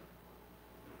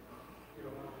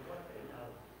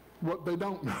what they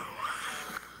don't know.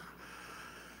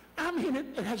 I mean,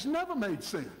 it has never made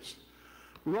sense.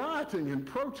 Rioting and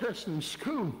protesting in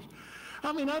schools.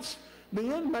 I mean,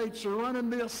 the inmates are running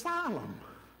the asylum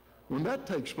when that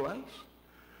takes place.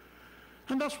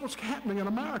 And that's what's happening in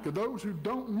America. Those who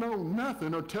don't know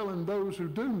nothing are telling those who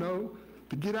do know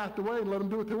to get out the way and let them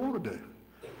do what they want to do.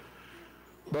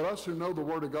 But us who know the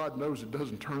Word of God knows it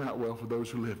doesn't turn out well for those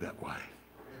who live that way.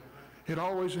 It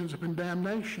always ends up in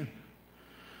damnation.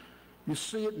 You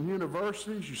see it in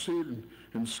universities, you see it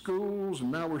in schools,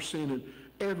 and now we're seeing it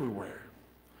everywhere.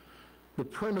 The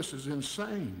premise is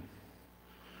insane.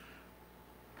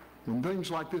 When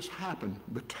things like this happen,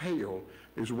 the tail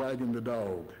is wagging the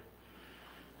dog.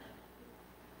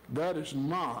 That is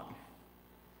not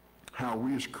how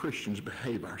we as Christians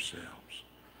behave ourselves.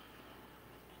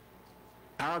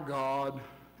 Our God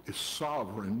is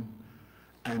sovereign,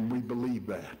 and we believe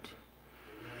that.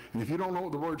 And if you don't know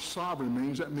what the word sovereign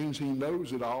means, that means he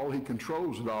knows it all, he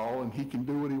controls it all, and he can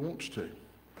do what he wants to.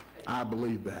 I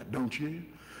believe that, don't you?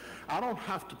 I don't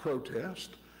have to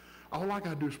protest. All I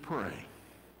got to do is pray.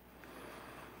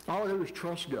 All I do is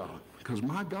trust God, because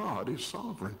my God is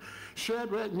sovereign.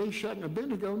 Shadrach, Meshach, and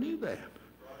Abednego knew that.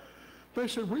 They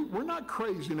said, we're not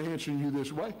crazy in answering you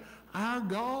this way. Our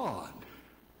God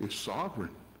is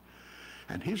sovereign,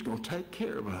 and he's going to take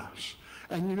care of us.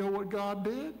 And you know what God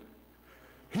did?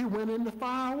 He went in the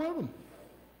fire with them.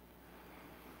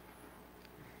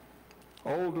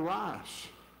 Old Darius,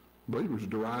 I believe it was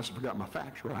Darius, I forgot my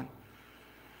facts right.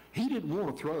 He didn't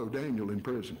want to throw Daniel in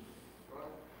prison.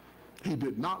 He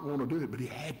did not want to do it, but he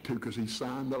had to because he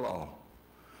signed the law.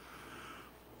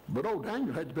 But old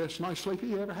Daniel had the best night's sleep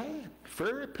he ever had.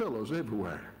 Fairy pillows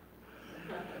everywhere.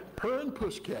 Purring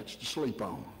pussycats to sleep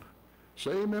on.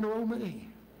 Say amen or oh me.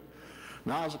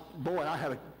 Now, as a boy, I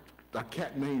had a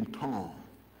cat named Tom.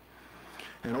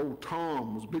 And old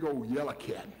Tom was a big old yellow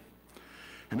cat.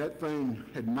 And that thing,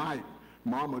 at night,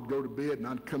 Mom would go to bed, and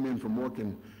I'd come in from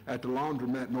working at the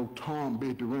laundromat, and old Tom would be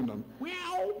at the window,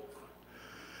 meow.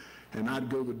 And I'd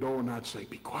go to the door, and I'd say,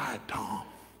 be quiet, Tom.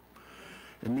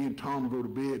 And me and Tom would go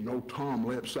to bed, and old Tom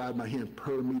lay upside my head and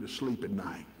purr me to sleep at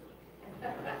night.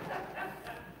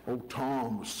 Old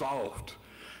Tom was soft.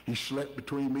 He slept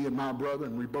between me and my brother,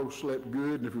 and we both slept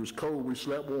good, and if it was cold, we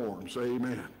slept warm. Say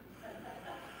amen.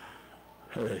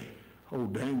 Hey,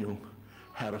 old Daniel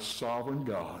had a sovereign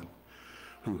God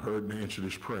who heard and answered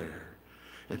his prayer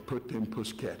and put them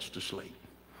pussycats to sleep.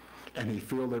 And he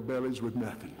filled their bellies with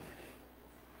nothing.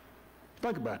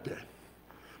 Think about that.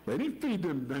 They didn't feed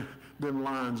them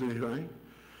lions anything.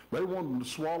 They wanted them to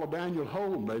swallow Daniel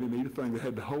whole, and they didn't eat a thing. They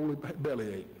had the holy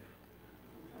bellyache.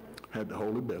 Had the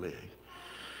holy bellyache.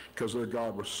 Because their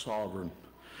God was sovereign.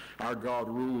 Our God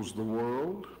rules the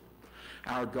world.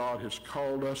 Our God has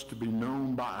called us to be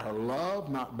known by our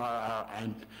love, not by our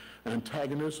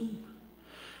antagonism.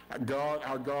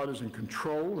 Our God is in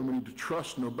control, and we need to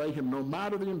trust and obey him no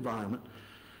matter the environment.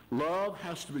 Love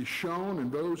has to be shown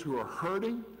in those who are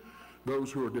hurting,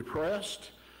 those who are depressed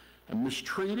and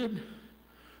mistreated.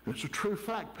 And it's a true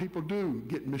fact. People do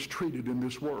get mistreated in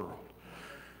this world.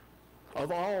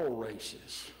 Of all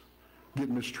races get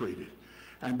mistreated.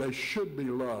 And they should be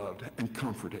loved and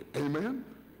comforted. Amen?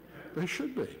 They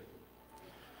should be.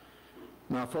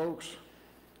 Now, folks,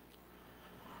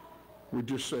 We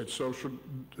just said social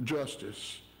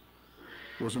justice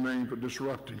was a name for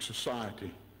disrupting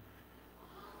society,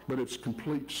 but it's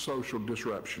complete social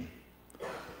disruption.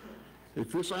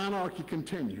 If this anarchy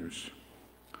continues,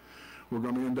 we're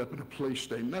going to end up in a police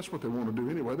state, and that's what they want to do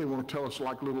anyway. They want to tell us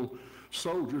like little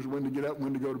soldiers when to get up,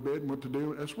 when to go to bed, and what to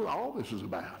do. That's what all this is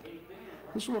about.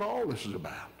 This is what all this is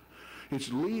about.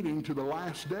 It's leading to the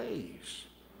last days.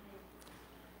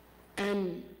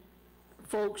 And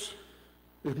folks,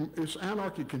 if this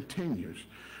anarchy continues,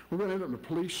 we're going to end up in a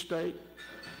police state,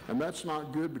 and that's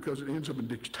not good because it ends up in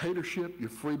dictatorship. Your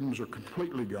freedoms are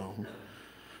completely gone.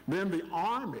 Then the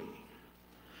army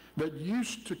that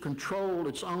used to control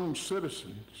its own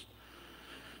citizens,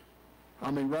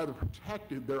 rather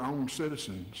protected their own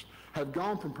citizens, have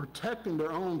gone from protecting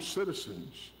their own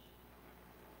citizens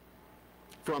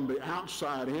from the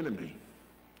outside enemy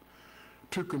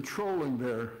to controlling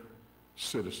their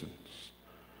citizens.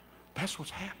 That's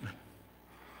what's happening.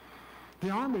 The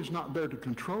army's not there to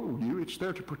control you, it's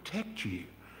there to protect you.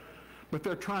 But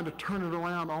they're trying to turn it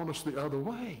around on us the other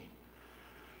way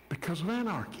because of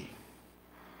anarchy.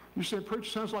 You said, preacher,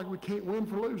 sounds like we can't win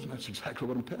for losing. That's exactly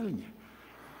what I'm telling you.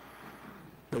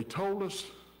 They told us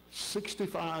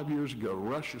 65 years ago,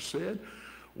 Russia said,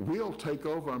 we'll take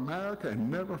over America and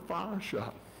never fire a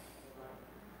shot.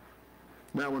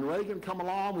 Now, when Reagan come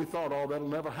along, we thought, oh, that'll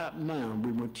never happen now, and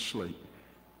we went to sleep.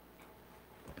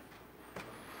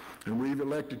 And we've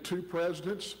elected two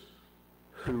presidents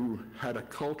who had a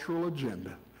cultural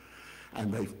agenda,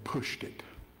 and they've pushed it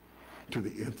to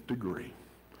the nth degree.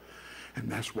 And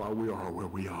that's why we are where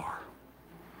we are.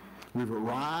 We've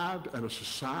arrived at a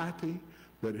society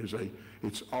that is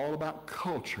it's all about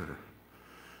culture,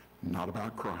 not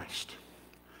about Christ.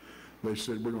 They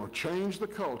said, we're going to change the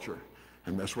culture,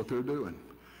 and that's what they're doing.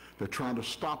 They're trying to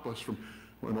stop us from,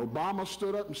 when Obama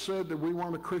stood up and said that we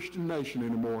weren't a Christian nation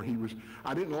anymore,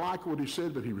 I didn't like what he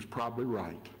said, but he was probably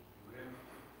right.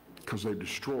 Because they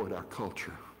destroyed our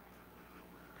culture.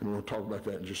 And we'll talk about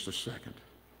that in just a second.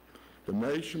 The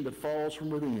nation that falls from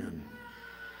within,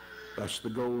 that's the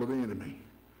goal of the enemy,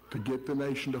 to get the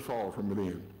nation to fall from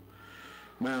within.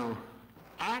 Now,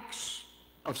 acts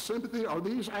of sympathy, are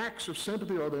these acts of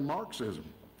sympathy or are they Marxism?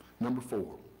 Number 4.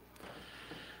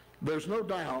 There's no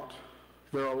doubt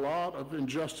there are a lot of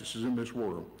injustices in this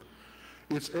world.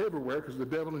 It's everywhere because the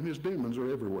devil and his demons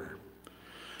are everywhere.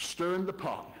 Stirring the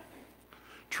pot,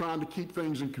 trying to keep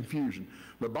things in confusion.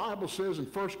 The Bible says in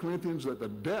 1 Corinthians that the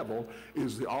devil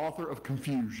is the author of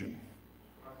confusion.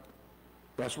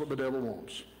 That's what the devil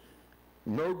wants.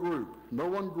 No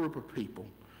one group of people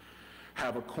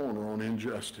have a corner on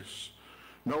injustice.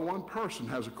 No one person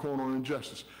has a corner on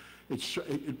injustice.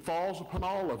 It falls upon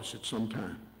all of us at some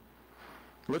time.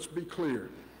 Let's be clear.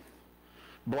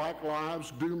 Black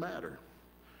lives do matter.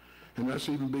 And let's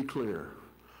even be clear.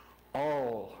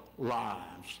 All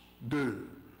lives do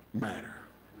matter.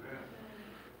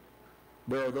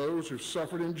 There are those who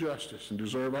suffered injustice and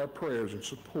deserve our prayers and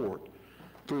support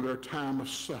through their time of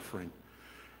suffering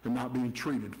and not being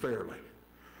treated fairly.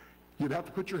 You'd have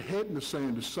to put your head in the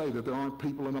sand to say that there aren't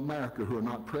people in America who are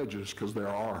not prejudiced, because there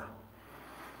are.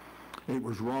 It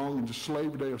was wrong in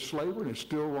the day of slavery, and it's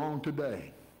still wrong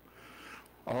today.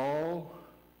 All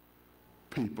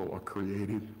people are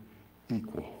created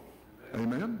equal.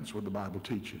 Amen? That's what the Bible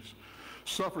teaches.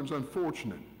 Suffering's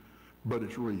unfortunate, but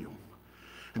it's real.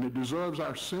 And it deserves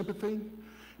our sympathy,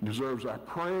 it deserves our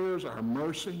prayers, our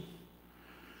mercy,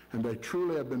 and they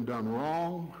truly have been done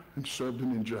wrong and served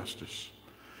an injustice.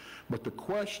 But the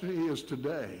question is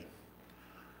today,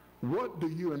 what do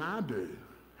you and I do?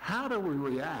 How do we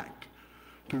react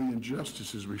to the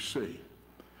injustices we see?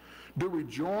 Do we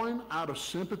join out of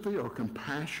sympathy or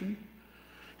compassion?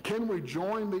 Can we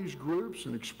join these groups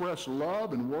and express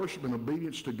love and worship and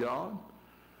obedience to God?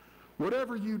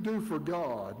 Whatever you do for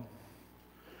God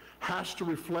has to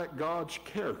reflect God's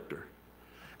character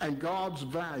and God's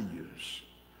values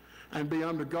and be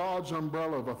under God's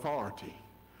umbrella of authority.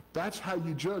 That's how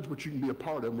you judge what you can be a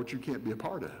part of and what you can't be a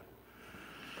part of.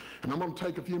 And I'm going to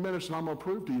take a few minutes and I'm going to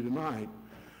prove to you tonight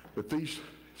that these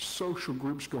social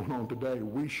groups going on today,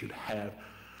 we should have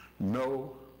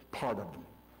no part of them.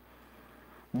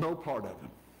 No part of them.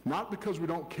 Not because we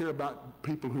don't care about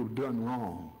people who've done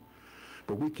wrong,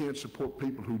 but we can't support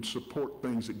people who support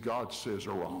things that God says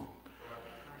are wrong.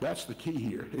 That's the key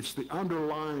here. It's the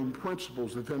underlying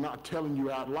principles that they're not telling you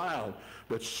out loud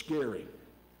that's scary.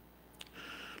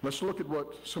 Let's look at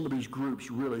what some of these groups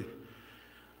really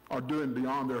are doing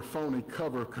beyond their phony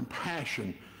cover of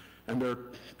compassion and their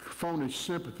phony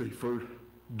sympathy for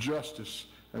justice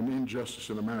and injustice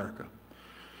in America.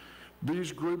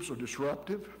 These groups are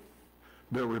disruptive.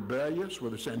 They're rebellious,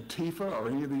 whether it's Antifa or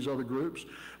any of these other groups.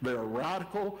 They're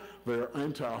radical, they're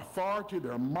anti-authority,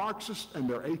 they're Marxist, and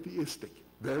they're atheistic.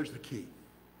 There's the key.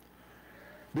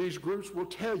 These groups will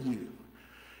tell you,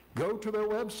 go to their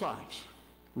websites,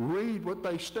 read what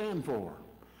they stand for.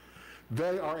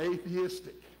 They are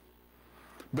atheistic.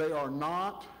 They are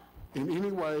not in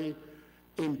any way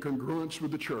in congruence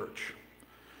with the church.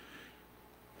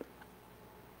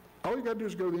 All you got to do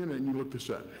is go to the internet and you look this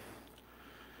up.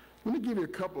 Let me give you a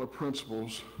couple of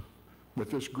principles that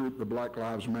this group, the Black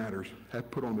Lives Matter, have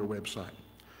put on their website.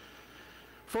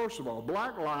 First of all,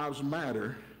 Black Lives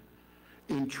Matter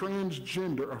in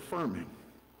transgender affirming.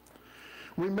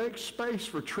 We make space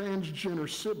for transgender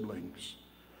siblings.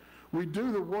 We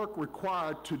do the work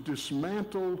required to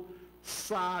dismantle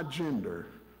cisgender,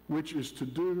 which is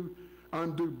to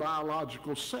undo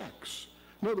biological sex.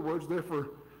 In other words, they're for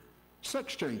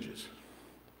sex changes.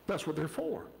 That's what they're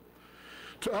for.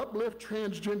 To uplift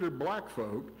transgender black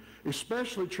folk,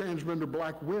 especially transgender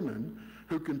black women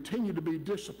who continue to be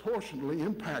disproportionately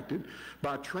impacted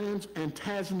by trans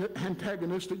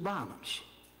antagonistic violence.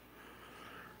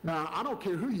 Now, I don't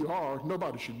care who you are,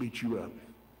 nobody should beat you up.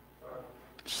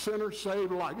 Sinner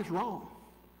saved alike, it's wrong.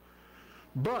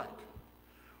 But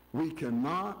we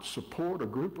cannot support a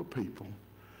group of people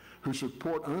who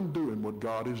support undoing what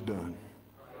God has done.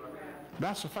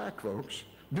 That's a fact, folks.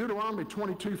 Deuteronomy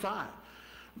 22:5.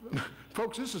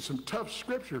 Folks, this is some tough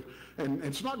scripture, and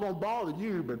it's not going to bother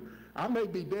you, but I may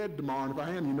be dead tomorrow, and if I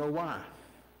am, you know why.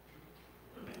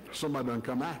 Somebody done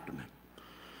come after me.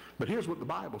 But here's what the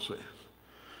Bible says.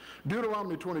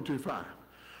 Deuteronomy 22:5.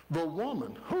 The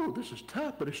woman, this is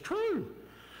tough, but it's true.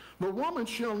 The woman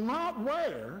shall not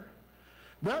wear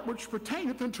that which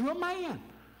pertaineth unto a man.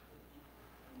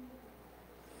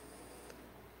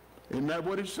 Isn't that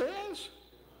what it says?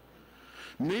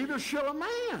 Neither shall a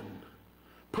man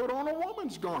put on a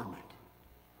woman's garment.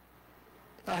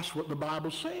 That's what the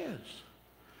Bible says.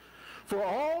 For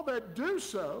all that do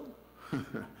so,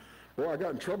 I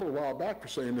got in trouble a while back for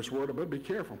saying this word, I better be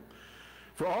careful.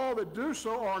 For all that do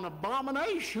so are an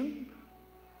abomination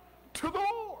to the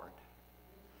Lord.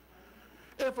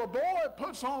 If a boy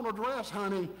puts on a dress,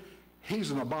 honey,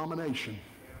 he's an abomination.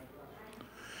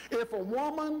 If a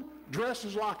woman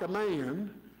dresses like a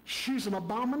man, she's an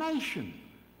abomination.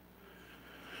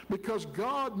 Because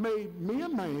God made me a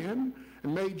man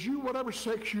and made you whatever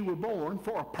sex you were born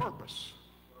for a purpose.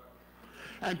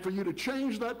 And for you to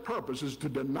change that purpose is to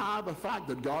deny the fact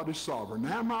that God is sovereign.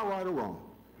 Now, am I right or wrong?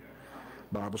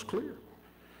 Bible's clear.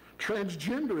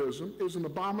 Transgenderism is an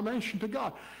abomination to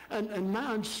God. And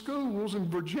now in schools in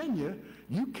Virginia,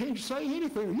 you can't say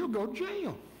anything or you'll go to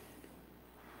jail.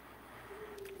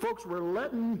 Folks,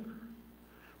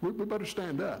 we better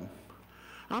stand up.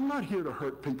 I'm not here to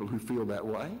hurt people who feel that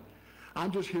way.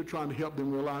 I'm just here trying to help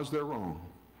them realize they're wrong.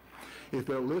 If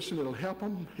they'll listen, it'll help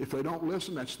them. If they don't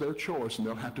listen, that's their choice, and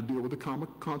they'll have to deal with the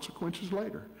consequences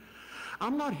later.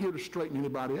 I'm not here to straighten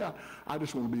anybody out. I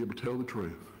just want to be able to tell the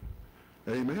truth.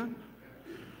 Amen?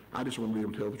 I just want to be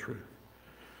able to tell the truth.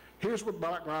 Here's what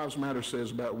Black Lives Matter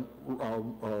says about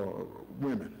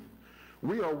women.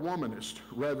 We are womanist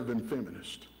rather than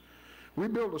feminist. We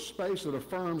build a space that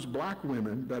affirms black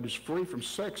women that is free from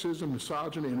sexism,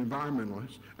 misogyny, and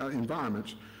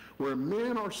environments where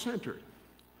men are centered.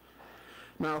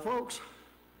 Now, folks,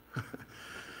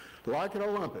 like it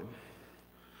or lump it,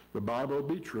 the Bible will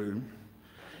be true,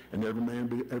 and every man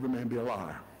be a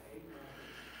liar.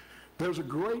 There's a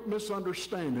great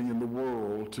misunderstanding in the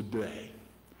world today.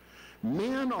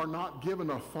 Men are not given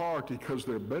authority because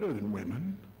they're better than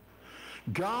women.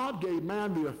 God gave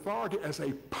man the authority as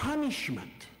a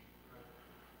punishment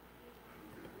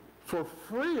for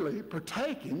freely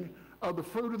partaking of the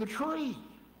fruit of the tree.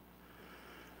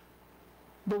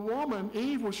 The woman,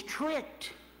 Eve, was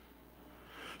tricked.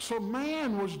 So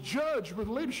man was judged with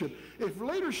leadership. If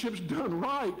leadership's done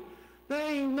right, there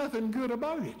ain't nothing good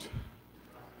about it.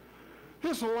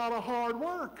 It's a lot of hard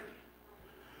work.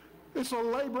 It's a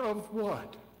labor of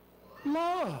what?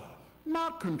 Love,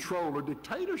 not control or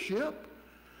dictatorship.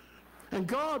 And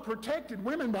God protected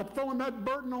women by throwing that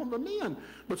burden on the men.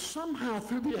 But somehow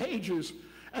through the ages,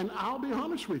 and I'll be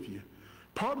honest with you,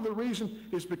 part of the reason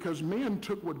is because men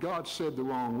took what God said the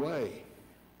wrong way.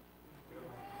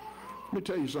 Let me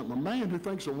tell you something. A man who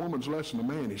thinks a woman's less than a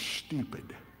man is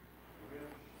stupid.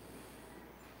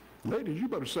 Ladies, you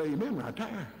better say amen right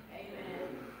there. Amen.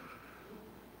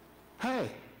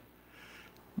 Hey,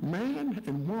 man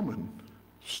and woman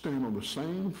stand on the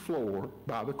same floor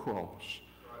by the cross.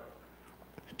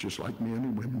 Just like men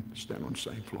and women stand on the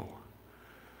same floor.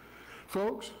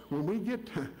 Folks, when we get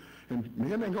to, and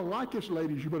men ain't gonna like this,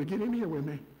 ladies, you better get in here with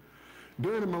me.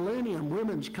 During the millennium,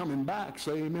 women's coming back.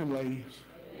 Say amen, ladies.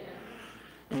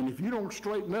 And if you don't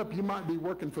straighten up, you might be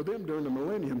working for them during the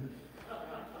millennium.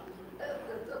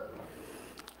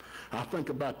 I think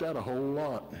about that a whole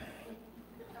lot.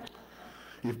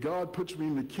 If God puts me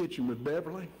in the kitchen with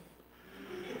Beverly,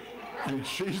 and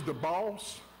she's the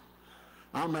boss,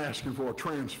 I'm asking for a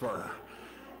transfer.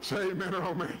 Say amen or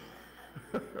amen.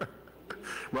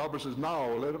 Robert says,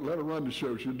 no, let her run the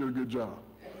show. She'll do a good job.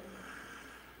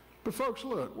 But folks,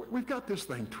 look, we've got this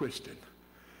thing twisted.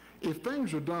 If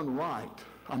things are done right,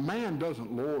 a man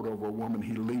doesn't lord over a woman.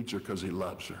 He leads her because he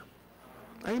loves her.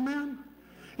 Amen?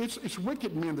 It's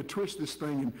wicked men that twist this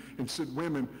thing and said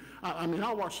women. I mean,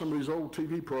 I watch some of these old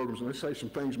TV programs and they say some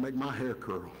things that make my hair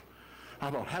curl. I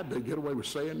thought, how'd they get away with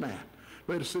saying that? If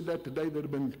they'd have said that today, they'd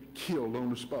have been killed on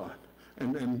the spot.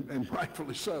 And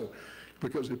rightfully so,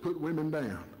 because they put women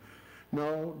down.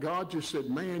 No, God just said,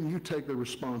 man, you take the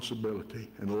responsibility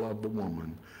and love the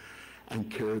woman and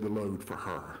carry the load for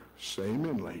her. Say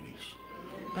amen, ladies.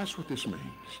 That's what this means.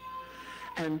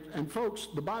 And folks,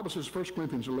 the Bible says 1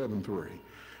 Corinthians 11:3,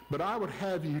 but I would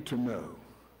have you to know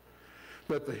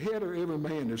that the head of every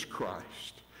man is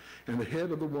Christ, and the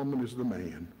head of the woman is the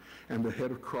man, and the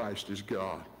head of Christ is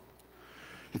God.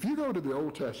 If you go to the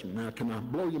Old Testament, now can I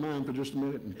blow your mind for just a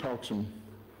minute and talk some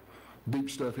deep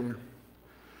stuff here?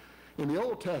 In the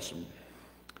Old Testament,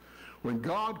 when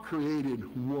God created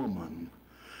woman,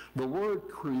 the word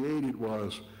created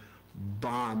was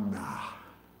bana.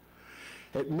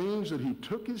 It means that he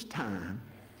took his time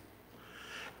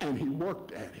and he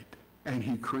worked at it and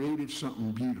he created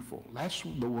something beautiful. That's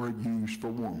the word used for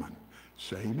woman.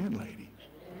 Say amen, ladies.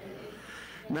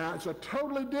 Now, it's a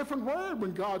totally different word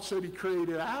when God said he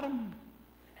created Adam.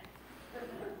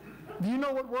 Do you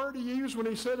know what word he used when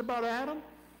he said about Adam?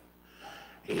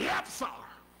 Yatsar.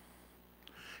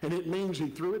 And it means he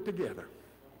threw it together.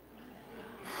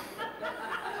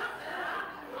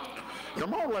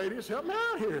 Come on, ladies, help me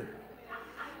out here.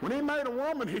 When he made a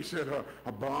woman, he said,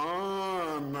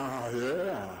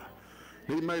 yeah.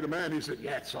 He made a man, he said,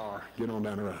 Yatsar, get on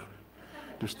down the road.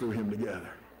 Just threw him together.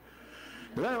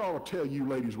 But that ought to tell you,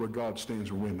 ladies, where God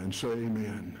stands with women. Say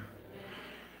amen.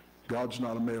 God's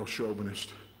not a male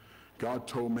chauvinist. God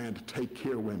told man to take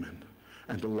care of women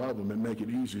and to love them and make it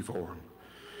easy for them.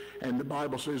 And the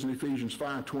Bible says in Ephesians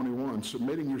 5:21,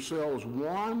 submitting yourselves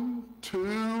one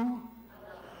to.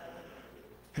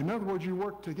 In other words, you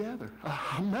work together.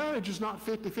 A marriage is not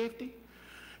 50-50.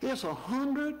 It's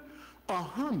 100.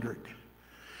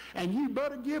 And you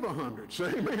better give 100.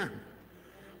 Say amen.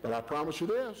 But I promise you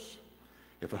this.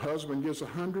 If a husband gives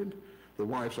 100, the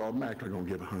wife's automatically going to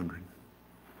give 100.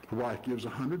 The wife gives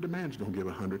 100, the man's going to give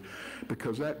 100,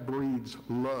 because that breeds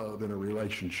love in a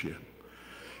relationship.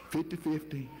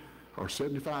 50-50 or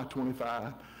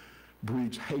 75-25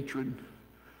 breeds hatred,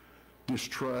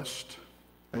 distrust.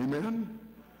 Amen?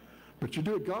 But you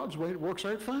do it God's way, it works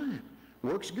out fine.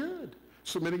 Works good.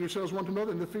 Submitting yourselves one to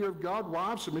another in the fear of God.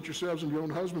 Wives, submit yourselves unto your own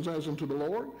husbands as unto the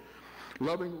Lord.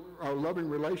 Loving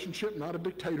relationship, not a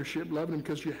dictatorship. Loving them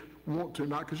because you want to,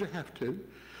 not because you have to.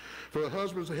 For the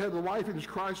husband is the head of the wife, and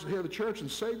Christ is the head of the church and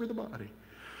Savior of the body.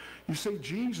 You see,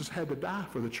 Jesus had to die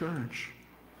for the church.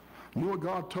 You know what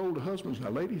God told the husbands? Now,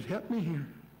 ladies, help me here.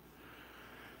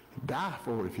 Die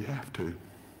for it if you have to.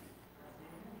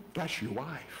 That's your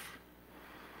wife.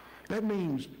 That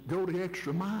means go the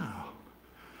extra mile.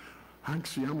 I can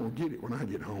see I'm going to get it when I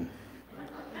get home.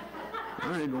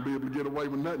 I ain't going to be able to get away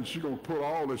with nothing. She's going to pull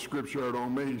all this scripture out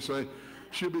on me and say,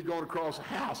 she'll be going across the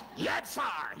house. Yes, sir.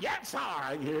 Yes, sir.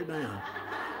 I can hear it now.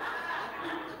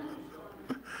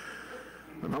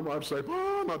 And I'm going to say,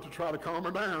 Mama, to try to calm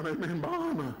her down. Amen,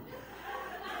 Mama.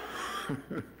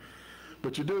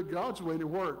 But you do it God's way and it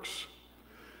works.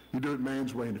 You do it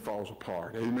man's way and it falls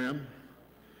apart. Amen.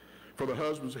 For the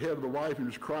husband is the head of the wife, and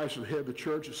as Christ is the head of the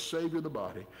church, is Savior of the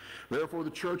body. Therefore,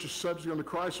 the church is subject unto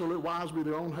Christ, so let wives be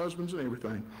their own husbands and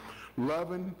everything.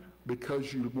 Loving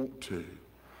because you want to.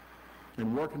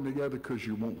 And working together because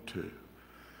you want to.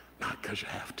 Not because you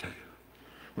have to.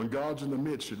 When God's in the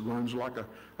midst, it runs like a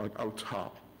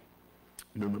top.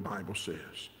 And then the Bible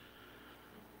says,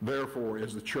 therefore,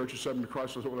 as the church is subject to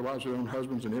Christ, so let wives be their own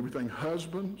husbands and everything.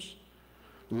 Husbands,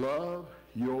 love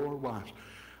your wives.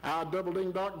 I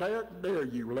double-ding-dock dare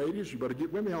you, ladies. You better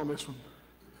get with me on this one.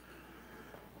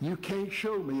 You can't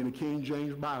show me in the King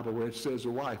James Bible where it says a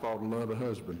wife ought to love a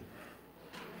husband.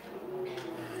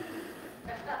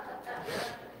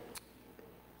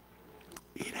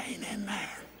 It ain't in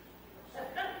there.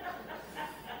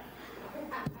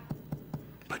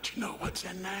 But you know what's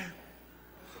in there?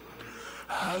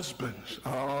 Husbands.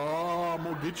 Oh, I'm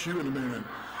going to get you in a minute.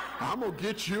 I'm going to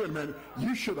get you in a minute.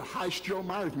 You should have heist your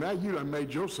marriage. Now you done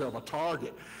made yourself a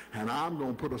target, and I'm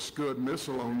going to put a Scud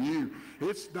missile on you.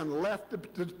 It's done left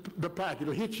the pack.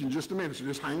 It'll hit you in just a minute, so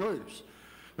just hang loose.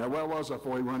 Now, where was I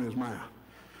before he run his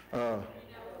mouth?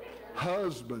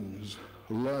 Husbands,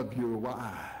 love your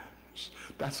wives.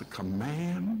 That's a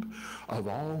command of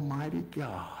Almighty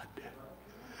God.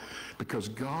 Because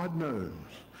God knows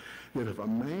that if a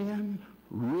man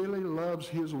really loves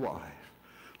his wife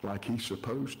like he's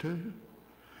supposed to,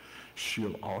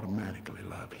 she'll automatically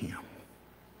love him.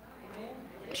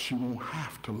 She won't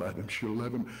have to love him. She'll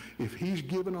love him. If he's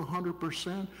given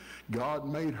 100%, God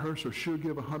made her so she'll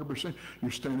give 100%.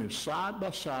 You're standing side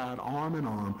by side, arm in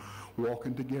arm,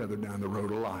 walking together down the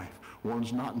road of life.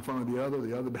 One's not in front of the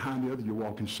other behind the other. You're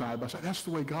walking side by side. That's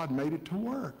the way God made it to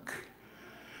work.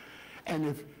 And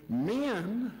if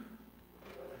men,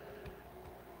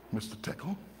 Mr.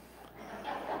 Tickle,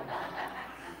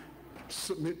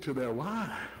 submit to their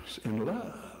wives in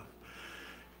love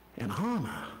and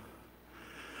honor,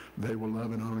 they will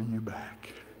love and honor you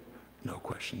back. No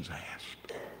questions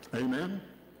asked. Amen?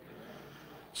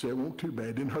 See, it won't too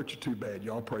bad. Didn't hurt you too bad.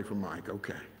 Y'all pray for Mike.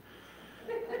 Okay.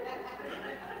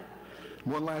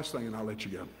 One last thing and I'll let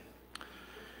you go.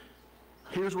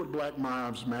 Here's what Black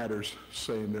Lives Matters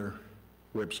say in their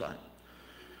website.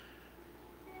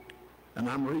 And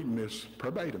I'm reading this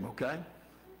verbatim, okay?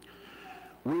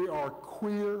 We are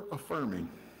queer affirming.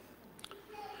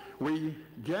 We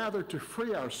gather to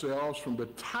free ourselves from the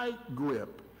tight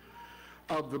grip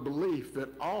of the belief that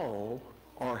all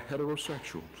are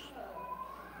heterosexuals.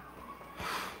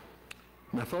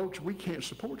 Now, folks, we can't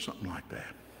support something like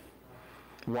that.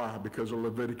 Why? Because of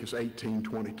Leviticus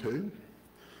 18:22.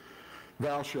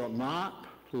 Thou shalt not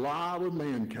lie with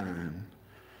mankind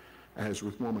as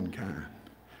with womankind.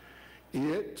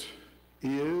 It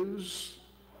is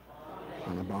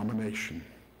an abomination.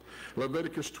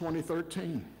 Leviticus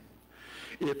 20:13.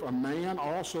 If a man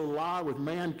also lie with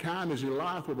mankind as he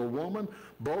lieth with a woman,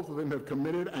 both of them have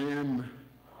committed and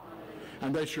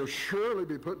they shall surely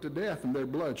be put to death, and their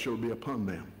blood shall be upon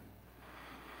them.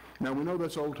 Now we know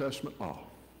that's Old Testament law.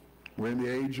 We're in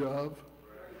the age of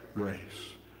grace.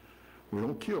 We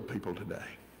don't kill people today.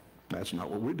 That's not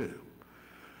what we do.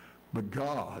 But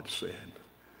God said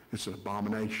it's an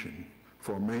abomination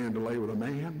for a man to lay with a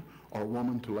man or a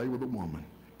woman to lay with a woman.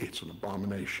 It's an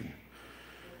abomination.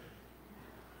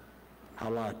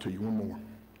 I'll lie to you one more.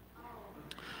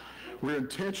 We're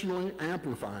intentionally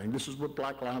amplifying, this is what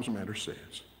Black Lives Matter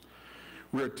says.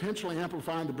 We're intentionally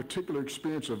amplifying the particular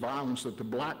experience of violence that the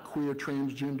black, queer,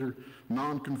 transgender,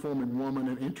 non-conforming woman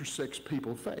and intersex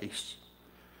people face.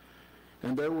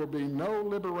 And there will be no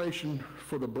liberation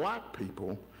for the black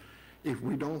people if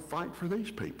we don't fight for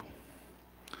these people.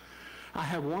 I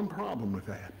have one problem with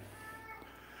that.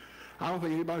 I don't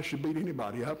think anybody should beat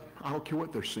anybody up. I don't care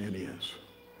what their sin is.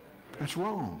 That's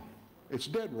wrong. It's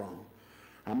dead wrong.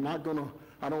 I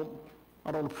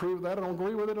don't approve of that. I don't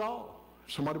agree with it at all.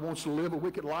 If somebody wants to live a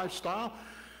wicked lifestyle,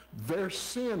 their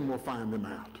sin will find them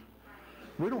out.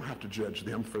 We don't have to judge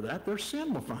them for that. Their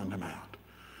sin will find them out.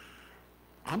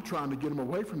 I'm trying to get them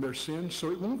away from their sin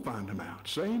so it won't find them out.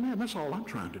 Say amen. That's all I'm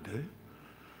trying to do.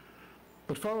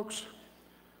 But folks,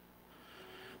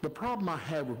 the problem I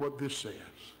have with what this says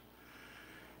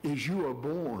is you are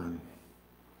born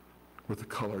with the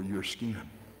color of your skin.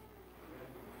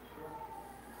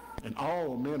 And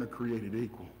all men are created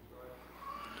equal.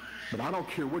 But I don't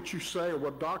care what you say or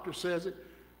what doctor says it,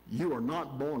 you are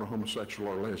not born a homosexual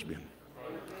or a lesbian.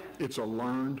 It's a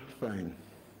learned thing.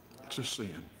 It's a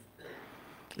sin.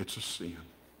 It's a sin.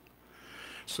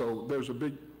 So there's a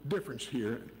big difference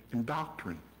here in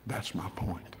doctrine. That's my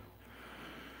point.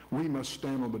 We must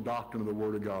stand on the doctrine of the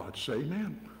Word of God. Say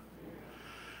amen.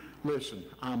 Listen,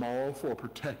 I'm all for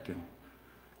protecting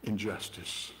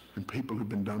injustice and people who've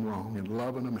been done wrong and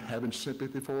loving them, having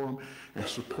sympathy for them, and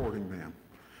supporting them.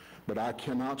 But I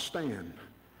cannot stand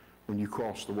when you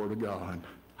cross the Word of God.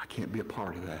 I can't be a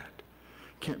part of that.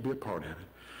 Can't be a part of it.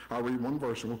 I'll read one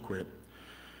verse and we'll quit.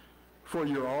 For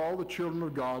you're all the children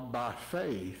of God by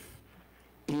faith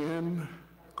in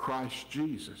Christ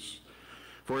Jesus.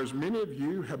 For as many of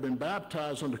you have been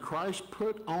baptized unto Christ,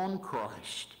 put on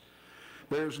Christ.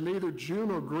 There's neither Jew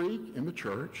nor Greek in the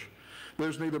church.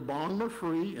 There's neither bond nor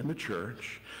free in the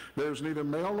church. There's neither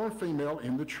male nor female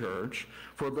in the church,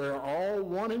 for they're all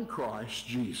one in Christ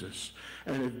Jesus.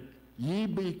 And if ye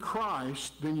be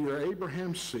Christ, then you're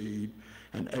Abraham's seed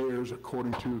and heirs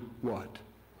according to what?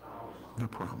 The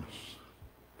promise.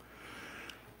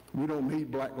 We don't need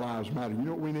Black Lives Matter. You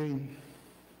know what we need?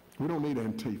 We don't need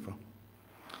Antifa.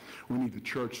 We need the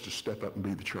church to step up and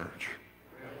be the church.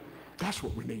 That's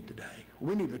what we need today.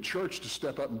 We need the church to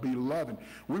step up and be loving.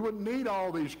 We wouldn't need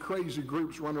all these crazy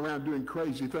groups running around doing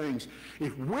crazy things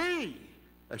if we,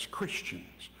 as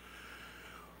Christians,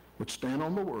 would stand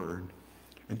on the Word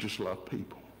and just love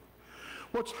people.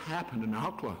 What's happened in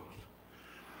our close?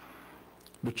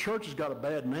 The church has got a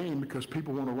bad name because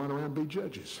people want to run around and be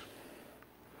judges.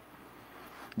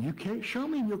 You can't show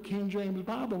me in your King James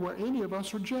Bible where any of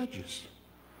us are judges.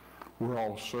 We're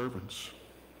all servants.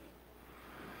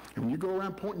 And when you go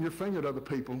around pointing your finger at other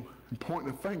people and pointing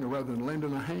a finger rather than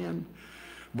lending a hand,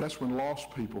 that's when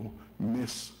lost people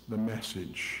miss the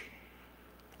message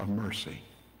of mercy.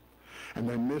 And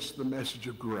they miss the message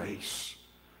of grace.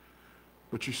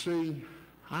 But you see,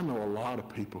 I know a lot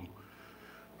of people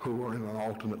who are in an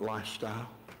alternate lifestyle.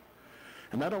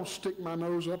 And I don't stick my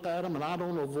nose up at them, and I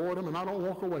don't avoid them, and I don't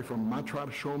walk away from them. I try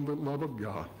to show them the love of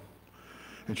God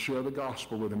and share the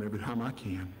gospel with them every time I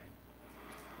can.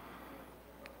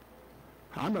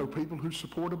 I know people who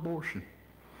support abortion,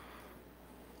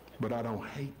 but I don't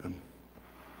hate them.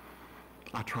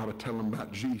 I try to tell them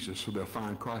about Jesus so they'll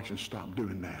find Christ and stop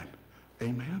doing that.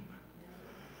 Amen?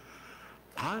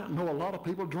 I know a lot of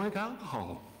people drink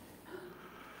alcohol,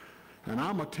 and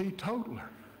I'm a teetotaler.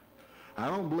 I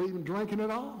don't believe in drinking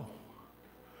at all.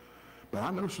 But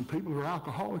I know some people who are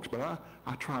alcoholics, but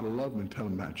I try to love them and tell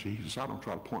them about Jesus. I don't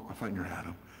try to point my finger at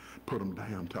them, put them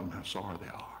down, tell them how sorry they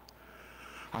are.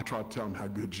 I try to tell them how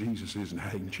good Jesus is and how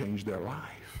he can change their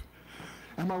life.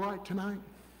 Am I right tonight?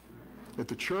 That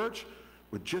the church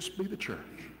would just be the church.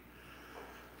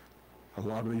 A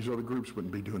lot of these other groups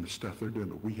wouldn't be doing the stuff they're doing,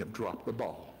 but we have dropped the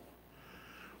ball.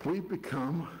 We've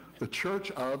become the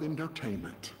church of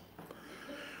entertainment.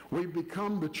 We've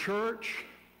become the church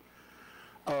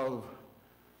of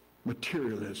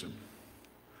materialism,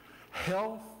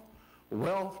 health,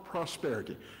 wealth,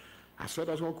 prosperity. I said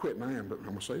I was going to quit, and I am, but I'm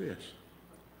going to say this.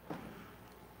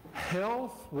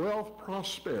 Health, wealth,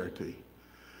 prosperity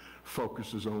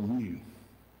focuses on you.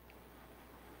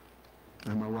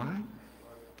 Am I right?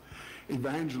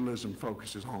 Evangelism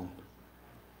focuses on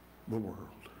the world.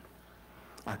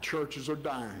 Our churches are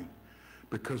dying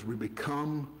because we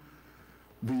become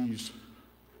these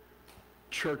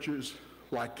churches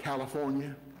like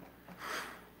California.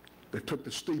 They took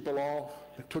the steeple off.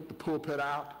 They took the pulpit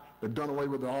out. They've done away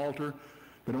with the altar.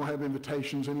 They don't have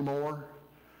invitations anymore.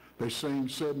 They sing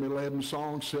 7, 11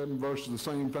 songs, 7 verses, the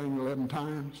same thing 11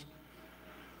 times.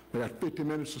 They got 50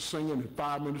 minutes of singing and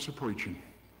 5 minutes of preaching.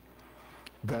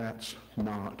 That's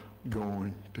not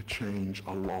going to change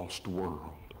a lost world.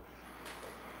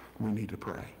 We need to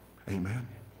pray. Amen?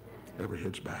 Every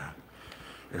head's bowed.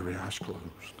 Every eye's closed.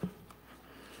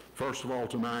 First of all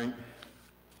tonight,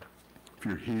 if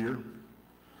you're here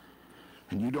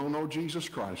and you don't know Jesus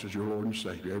Christ as your Lord and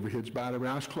Savior, every head's bowed, every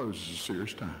eye's closed. It's a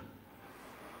serious time.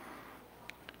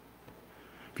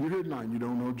 If you're here tonight and you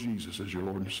don't know Jesus as your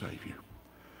Lord and Savior,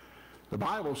 the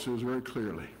Bible says very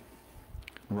clearly,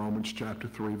 Romans chapter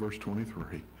 3, verse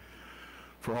 23,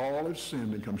 for all have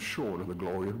sinned and come short of the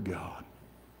glory of God.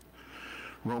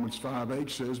 Romans 5:8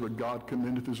 says, but God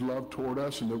commendeth his love toward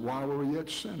us, and that while we were yet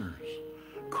sinners,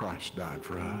 Christ died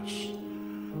for us.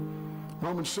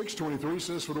 Romans 6:23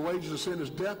 says, for the wages of sin is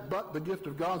death, but the gift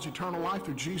of God's eternal life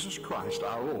through Jesus Christ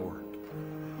our Lord.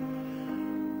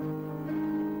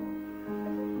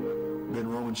 Then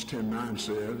Romans 10:9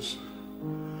 says,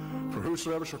 for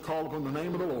whosoever shall call upon the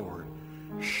name of the Lord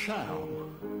shall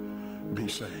be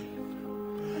saved.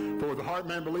 For with the heart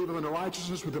man believeth unto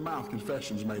righteousness, with the mouth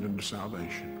confession is made unto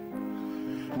salvation.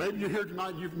 Maybe you're here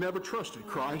tonight and you've never trusted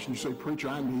Christ, and you say, preacher,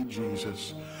 I need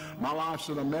Jesus. My life's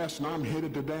in a mess and I'm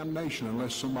headed to damnation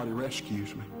unless somebody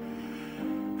rescues me.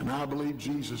 And I believe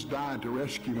Jesus died to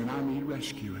rescue me, and I need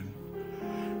rescuing.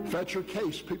 If that's your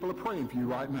case, people are praying for you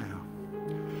right now.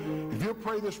 If you'll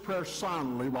pray this prayer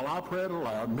silently while I pray it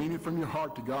aloud, mean it from your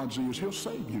heart to God's ears, he'll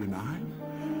save you tonight.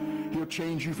 He'll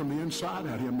change you from the inside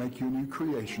out. He'll make you a new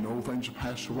creation. Old things have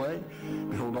passed away.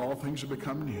 Behold, all things have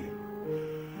become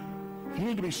new. If you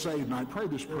need to be saved tonight, pray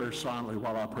this prayer silently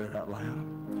while I pray it out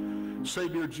loud. Say,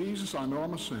 dear Jesus, I know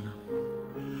I'm a sinner,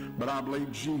 but I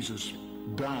believe Jesus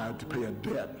died to pay a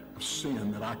debt of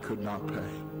sin that I could not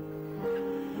pay.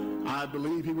 I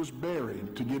believe he was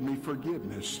buried to give me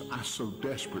forgiveness I so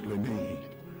desperately need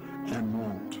and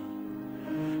want.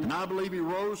 And I believe he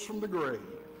rose from the grave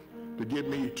to give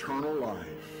me eternal life.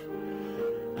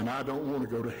 And I don't want to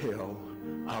go to hell.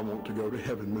 I want to go to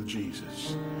heaven with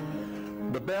Jesus.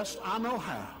 The best I know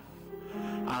how,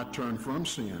 I turn from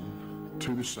sin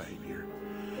to the Savior.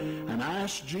 And I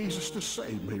ask Jesus to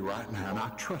save me right now, and I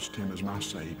trust him as my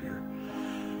Savior.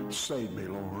 Save me,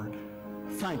 Lord.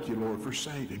 Thank you, Lord, for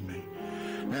saving me.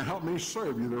 Now help me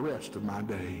serve you the rest of my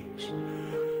days.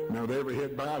 Now with every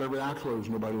head bowed, every eye closed,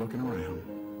 nobody looking around.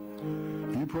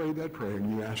 If you prayed that prayer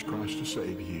and you asked Christ to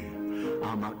save you,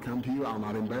 I'll not come to you, I'll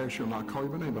not embarrass you, I'll not call you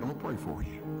by name, but I'll pray for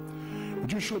you.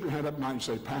 Would you slip your hand up tonight and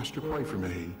say, Pastor, pray for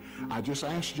me. I just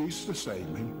asked Jesus to save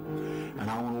me, and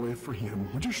I want to live for him.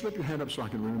 Would you slip your hand up so I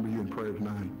can remember you in prayer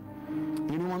tonight?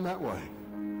 Anyone that way?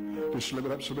 Just slip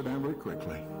it up, slip it down very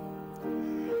quickly.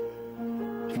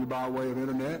 If you by way of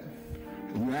internet,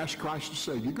 and you ask Christ to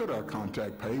save you, go to our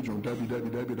contact page on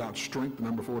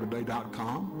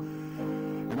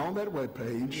www.strength4today.com. And on that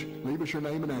webpage, leave us your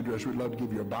name and address. We'd love to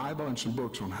give you a Bible and some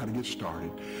books on how to get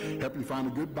started. Help you find a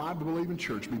good Bible-believing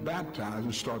church, be baptized,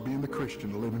 and start being the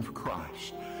Christian living for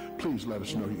Christ. Please let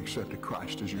us know you accepted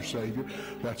Christ as your Savior.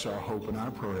 That's our hope and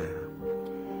our prayer.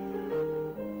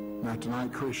 Now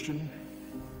tonight, Christian,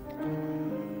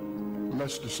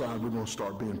 let's decide we're going to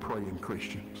start being praying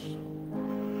Christians.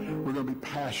 We're going to be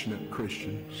passionate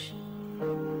Christians.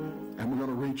 And we're going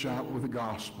to reach out with the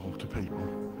gospel to people.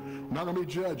 We're not going to be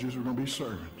judges, we're going to be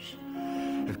servants.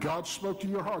 If God spoke to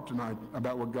your heart tonight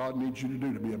about what God needs you to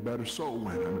do to be a better soul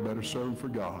winner and a better servant for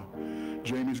God,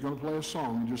 Jamie's going to play a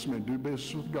song in just a minute. Do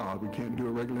business with God. We can't do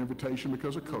a regular invitation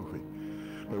because of COVID.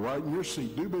 But right in your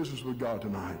seat, do business with God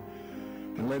tonight.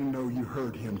 And let him know you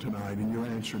heard him tonight and you're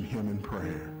answering him in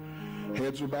prayer.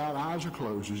 Heads are bowed, eyes are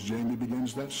closed as Jamie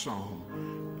begins that song.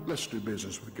 Let's do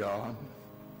business with God.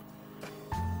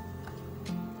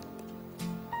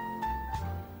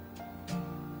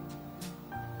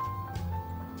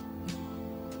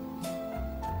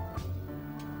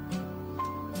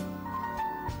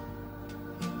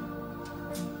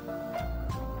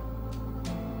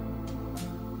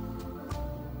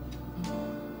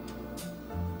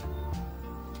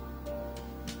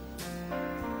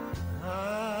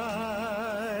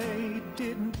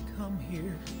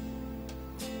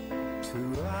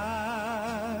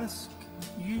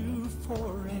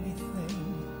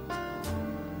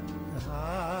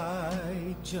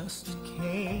 Just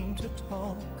came to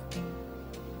talk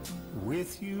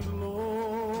with you,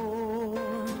 Lord.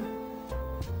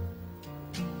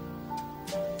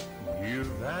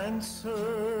 You've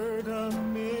answered a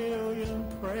million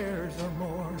prayers or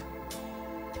more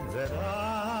that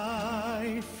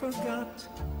I forgot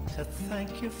to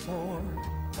thank you for.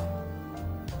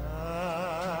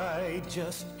 I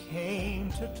just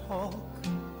came to talk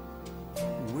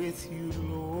with you,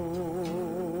 Lord.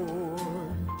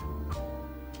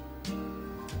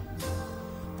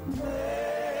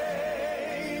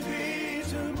 Maybe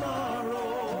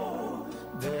tomorrow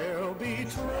there'll be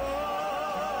trouble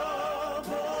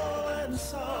and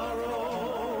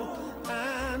sorrow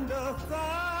and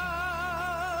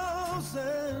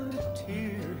 1,000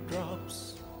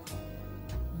 teardrops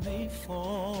may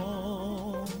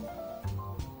fall.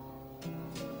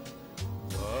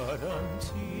 But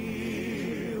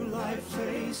until I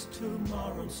face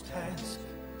tomorrow's task,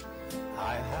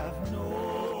 I have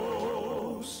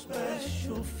no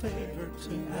special favor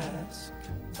to ask.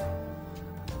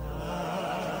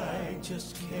 I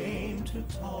just came to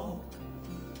talk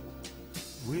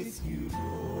with you,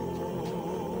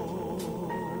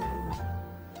 Lord.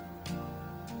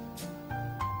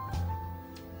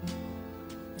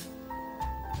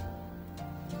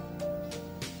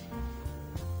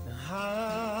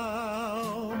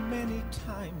 How many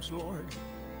times, Lord,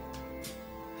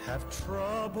 have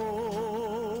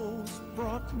troubles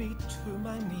brought me to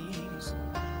my knees,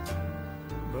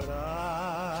 but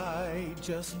I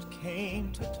just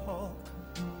came to talk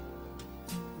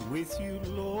with you,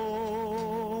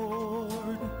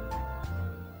 Lord.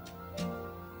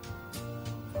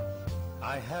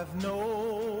 I have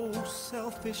no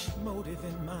selfish motive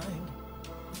in mind,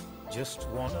 just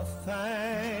want to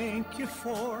thank you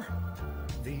for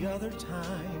the other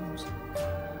times.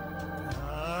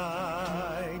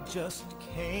 I just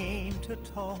came to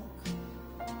talk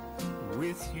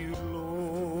with you,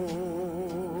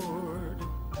 Lord.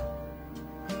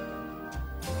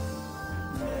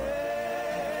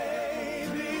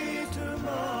 Maybe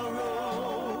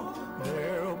tomorrow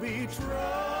there'll be trouble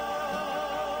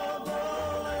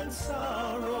and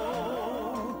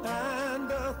sorrow and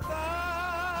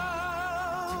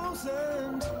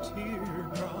 1,000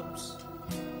 teardrops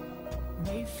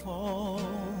may fall.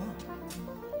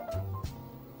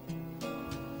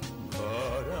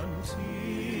 But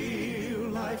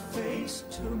until I face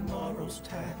tomorrow's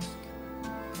task,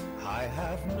 I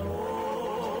have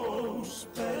no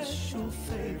special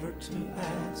favor to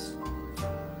ask.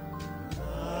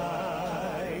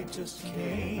 I just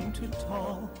came to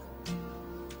talk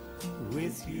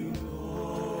with you,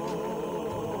 Lord.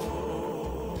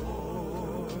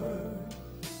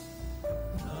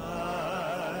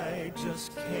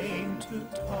 just came to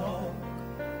talk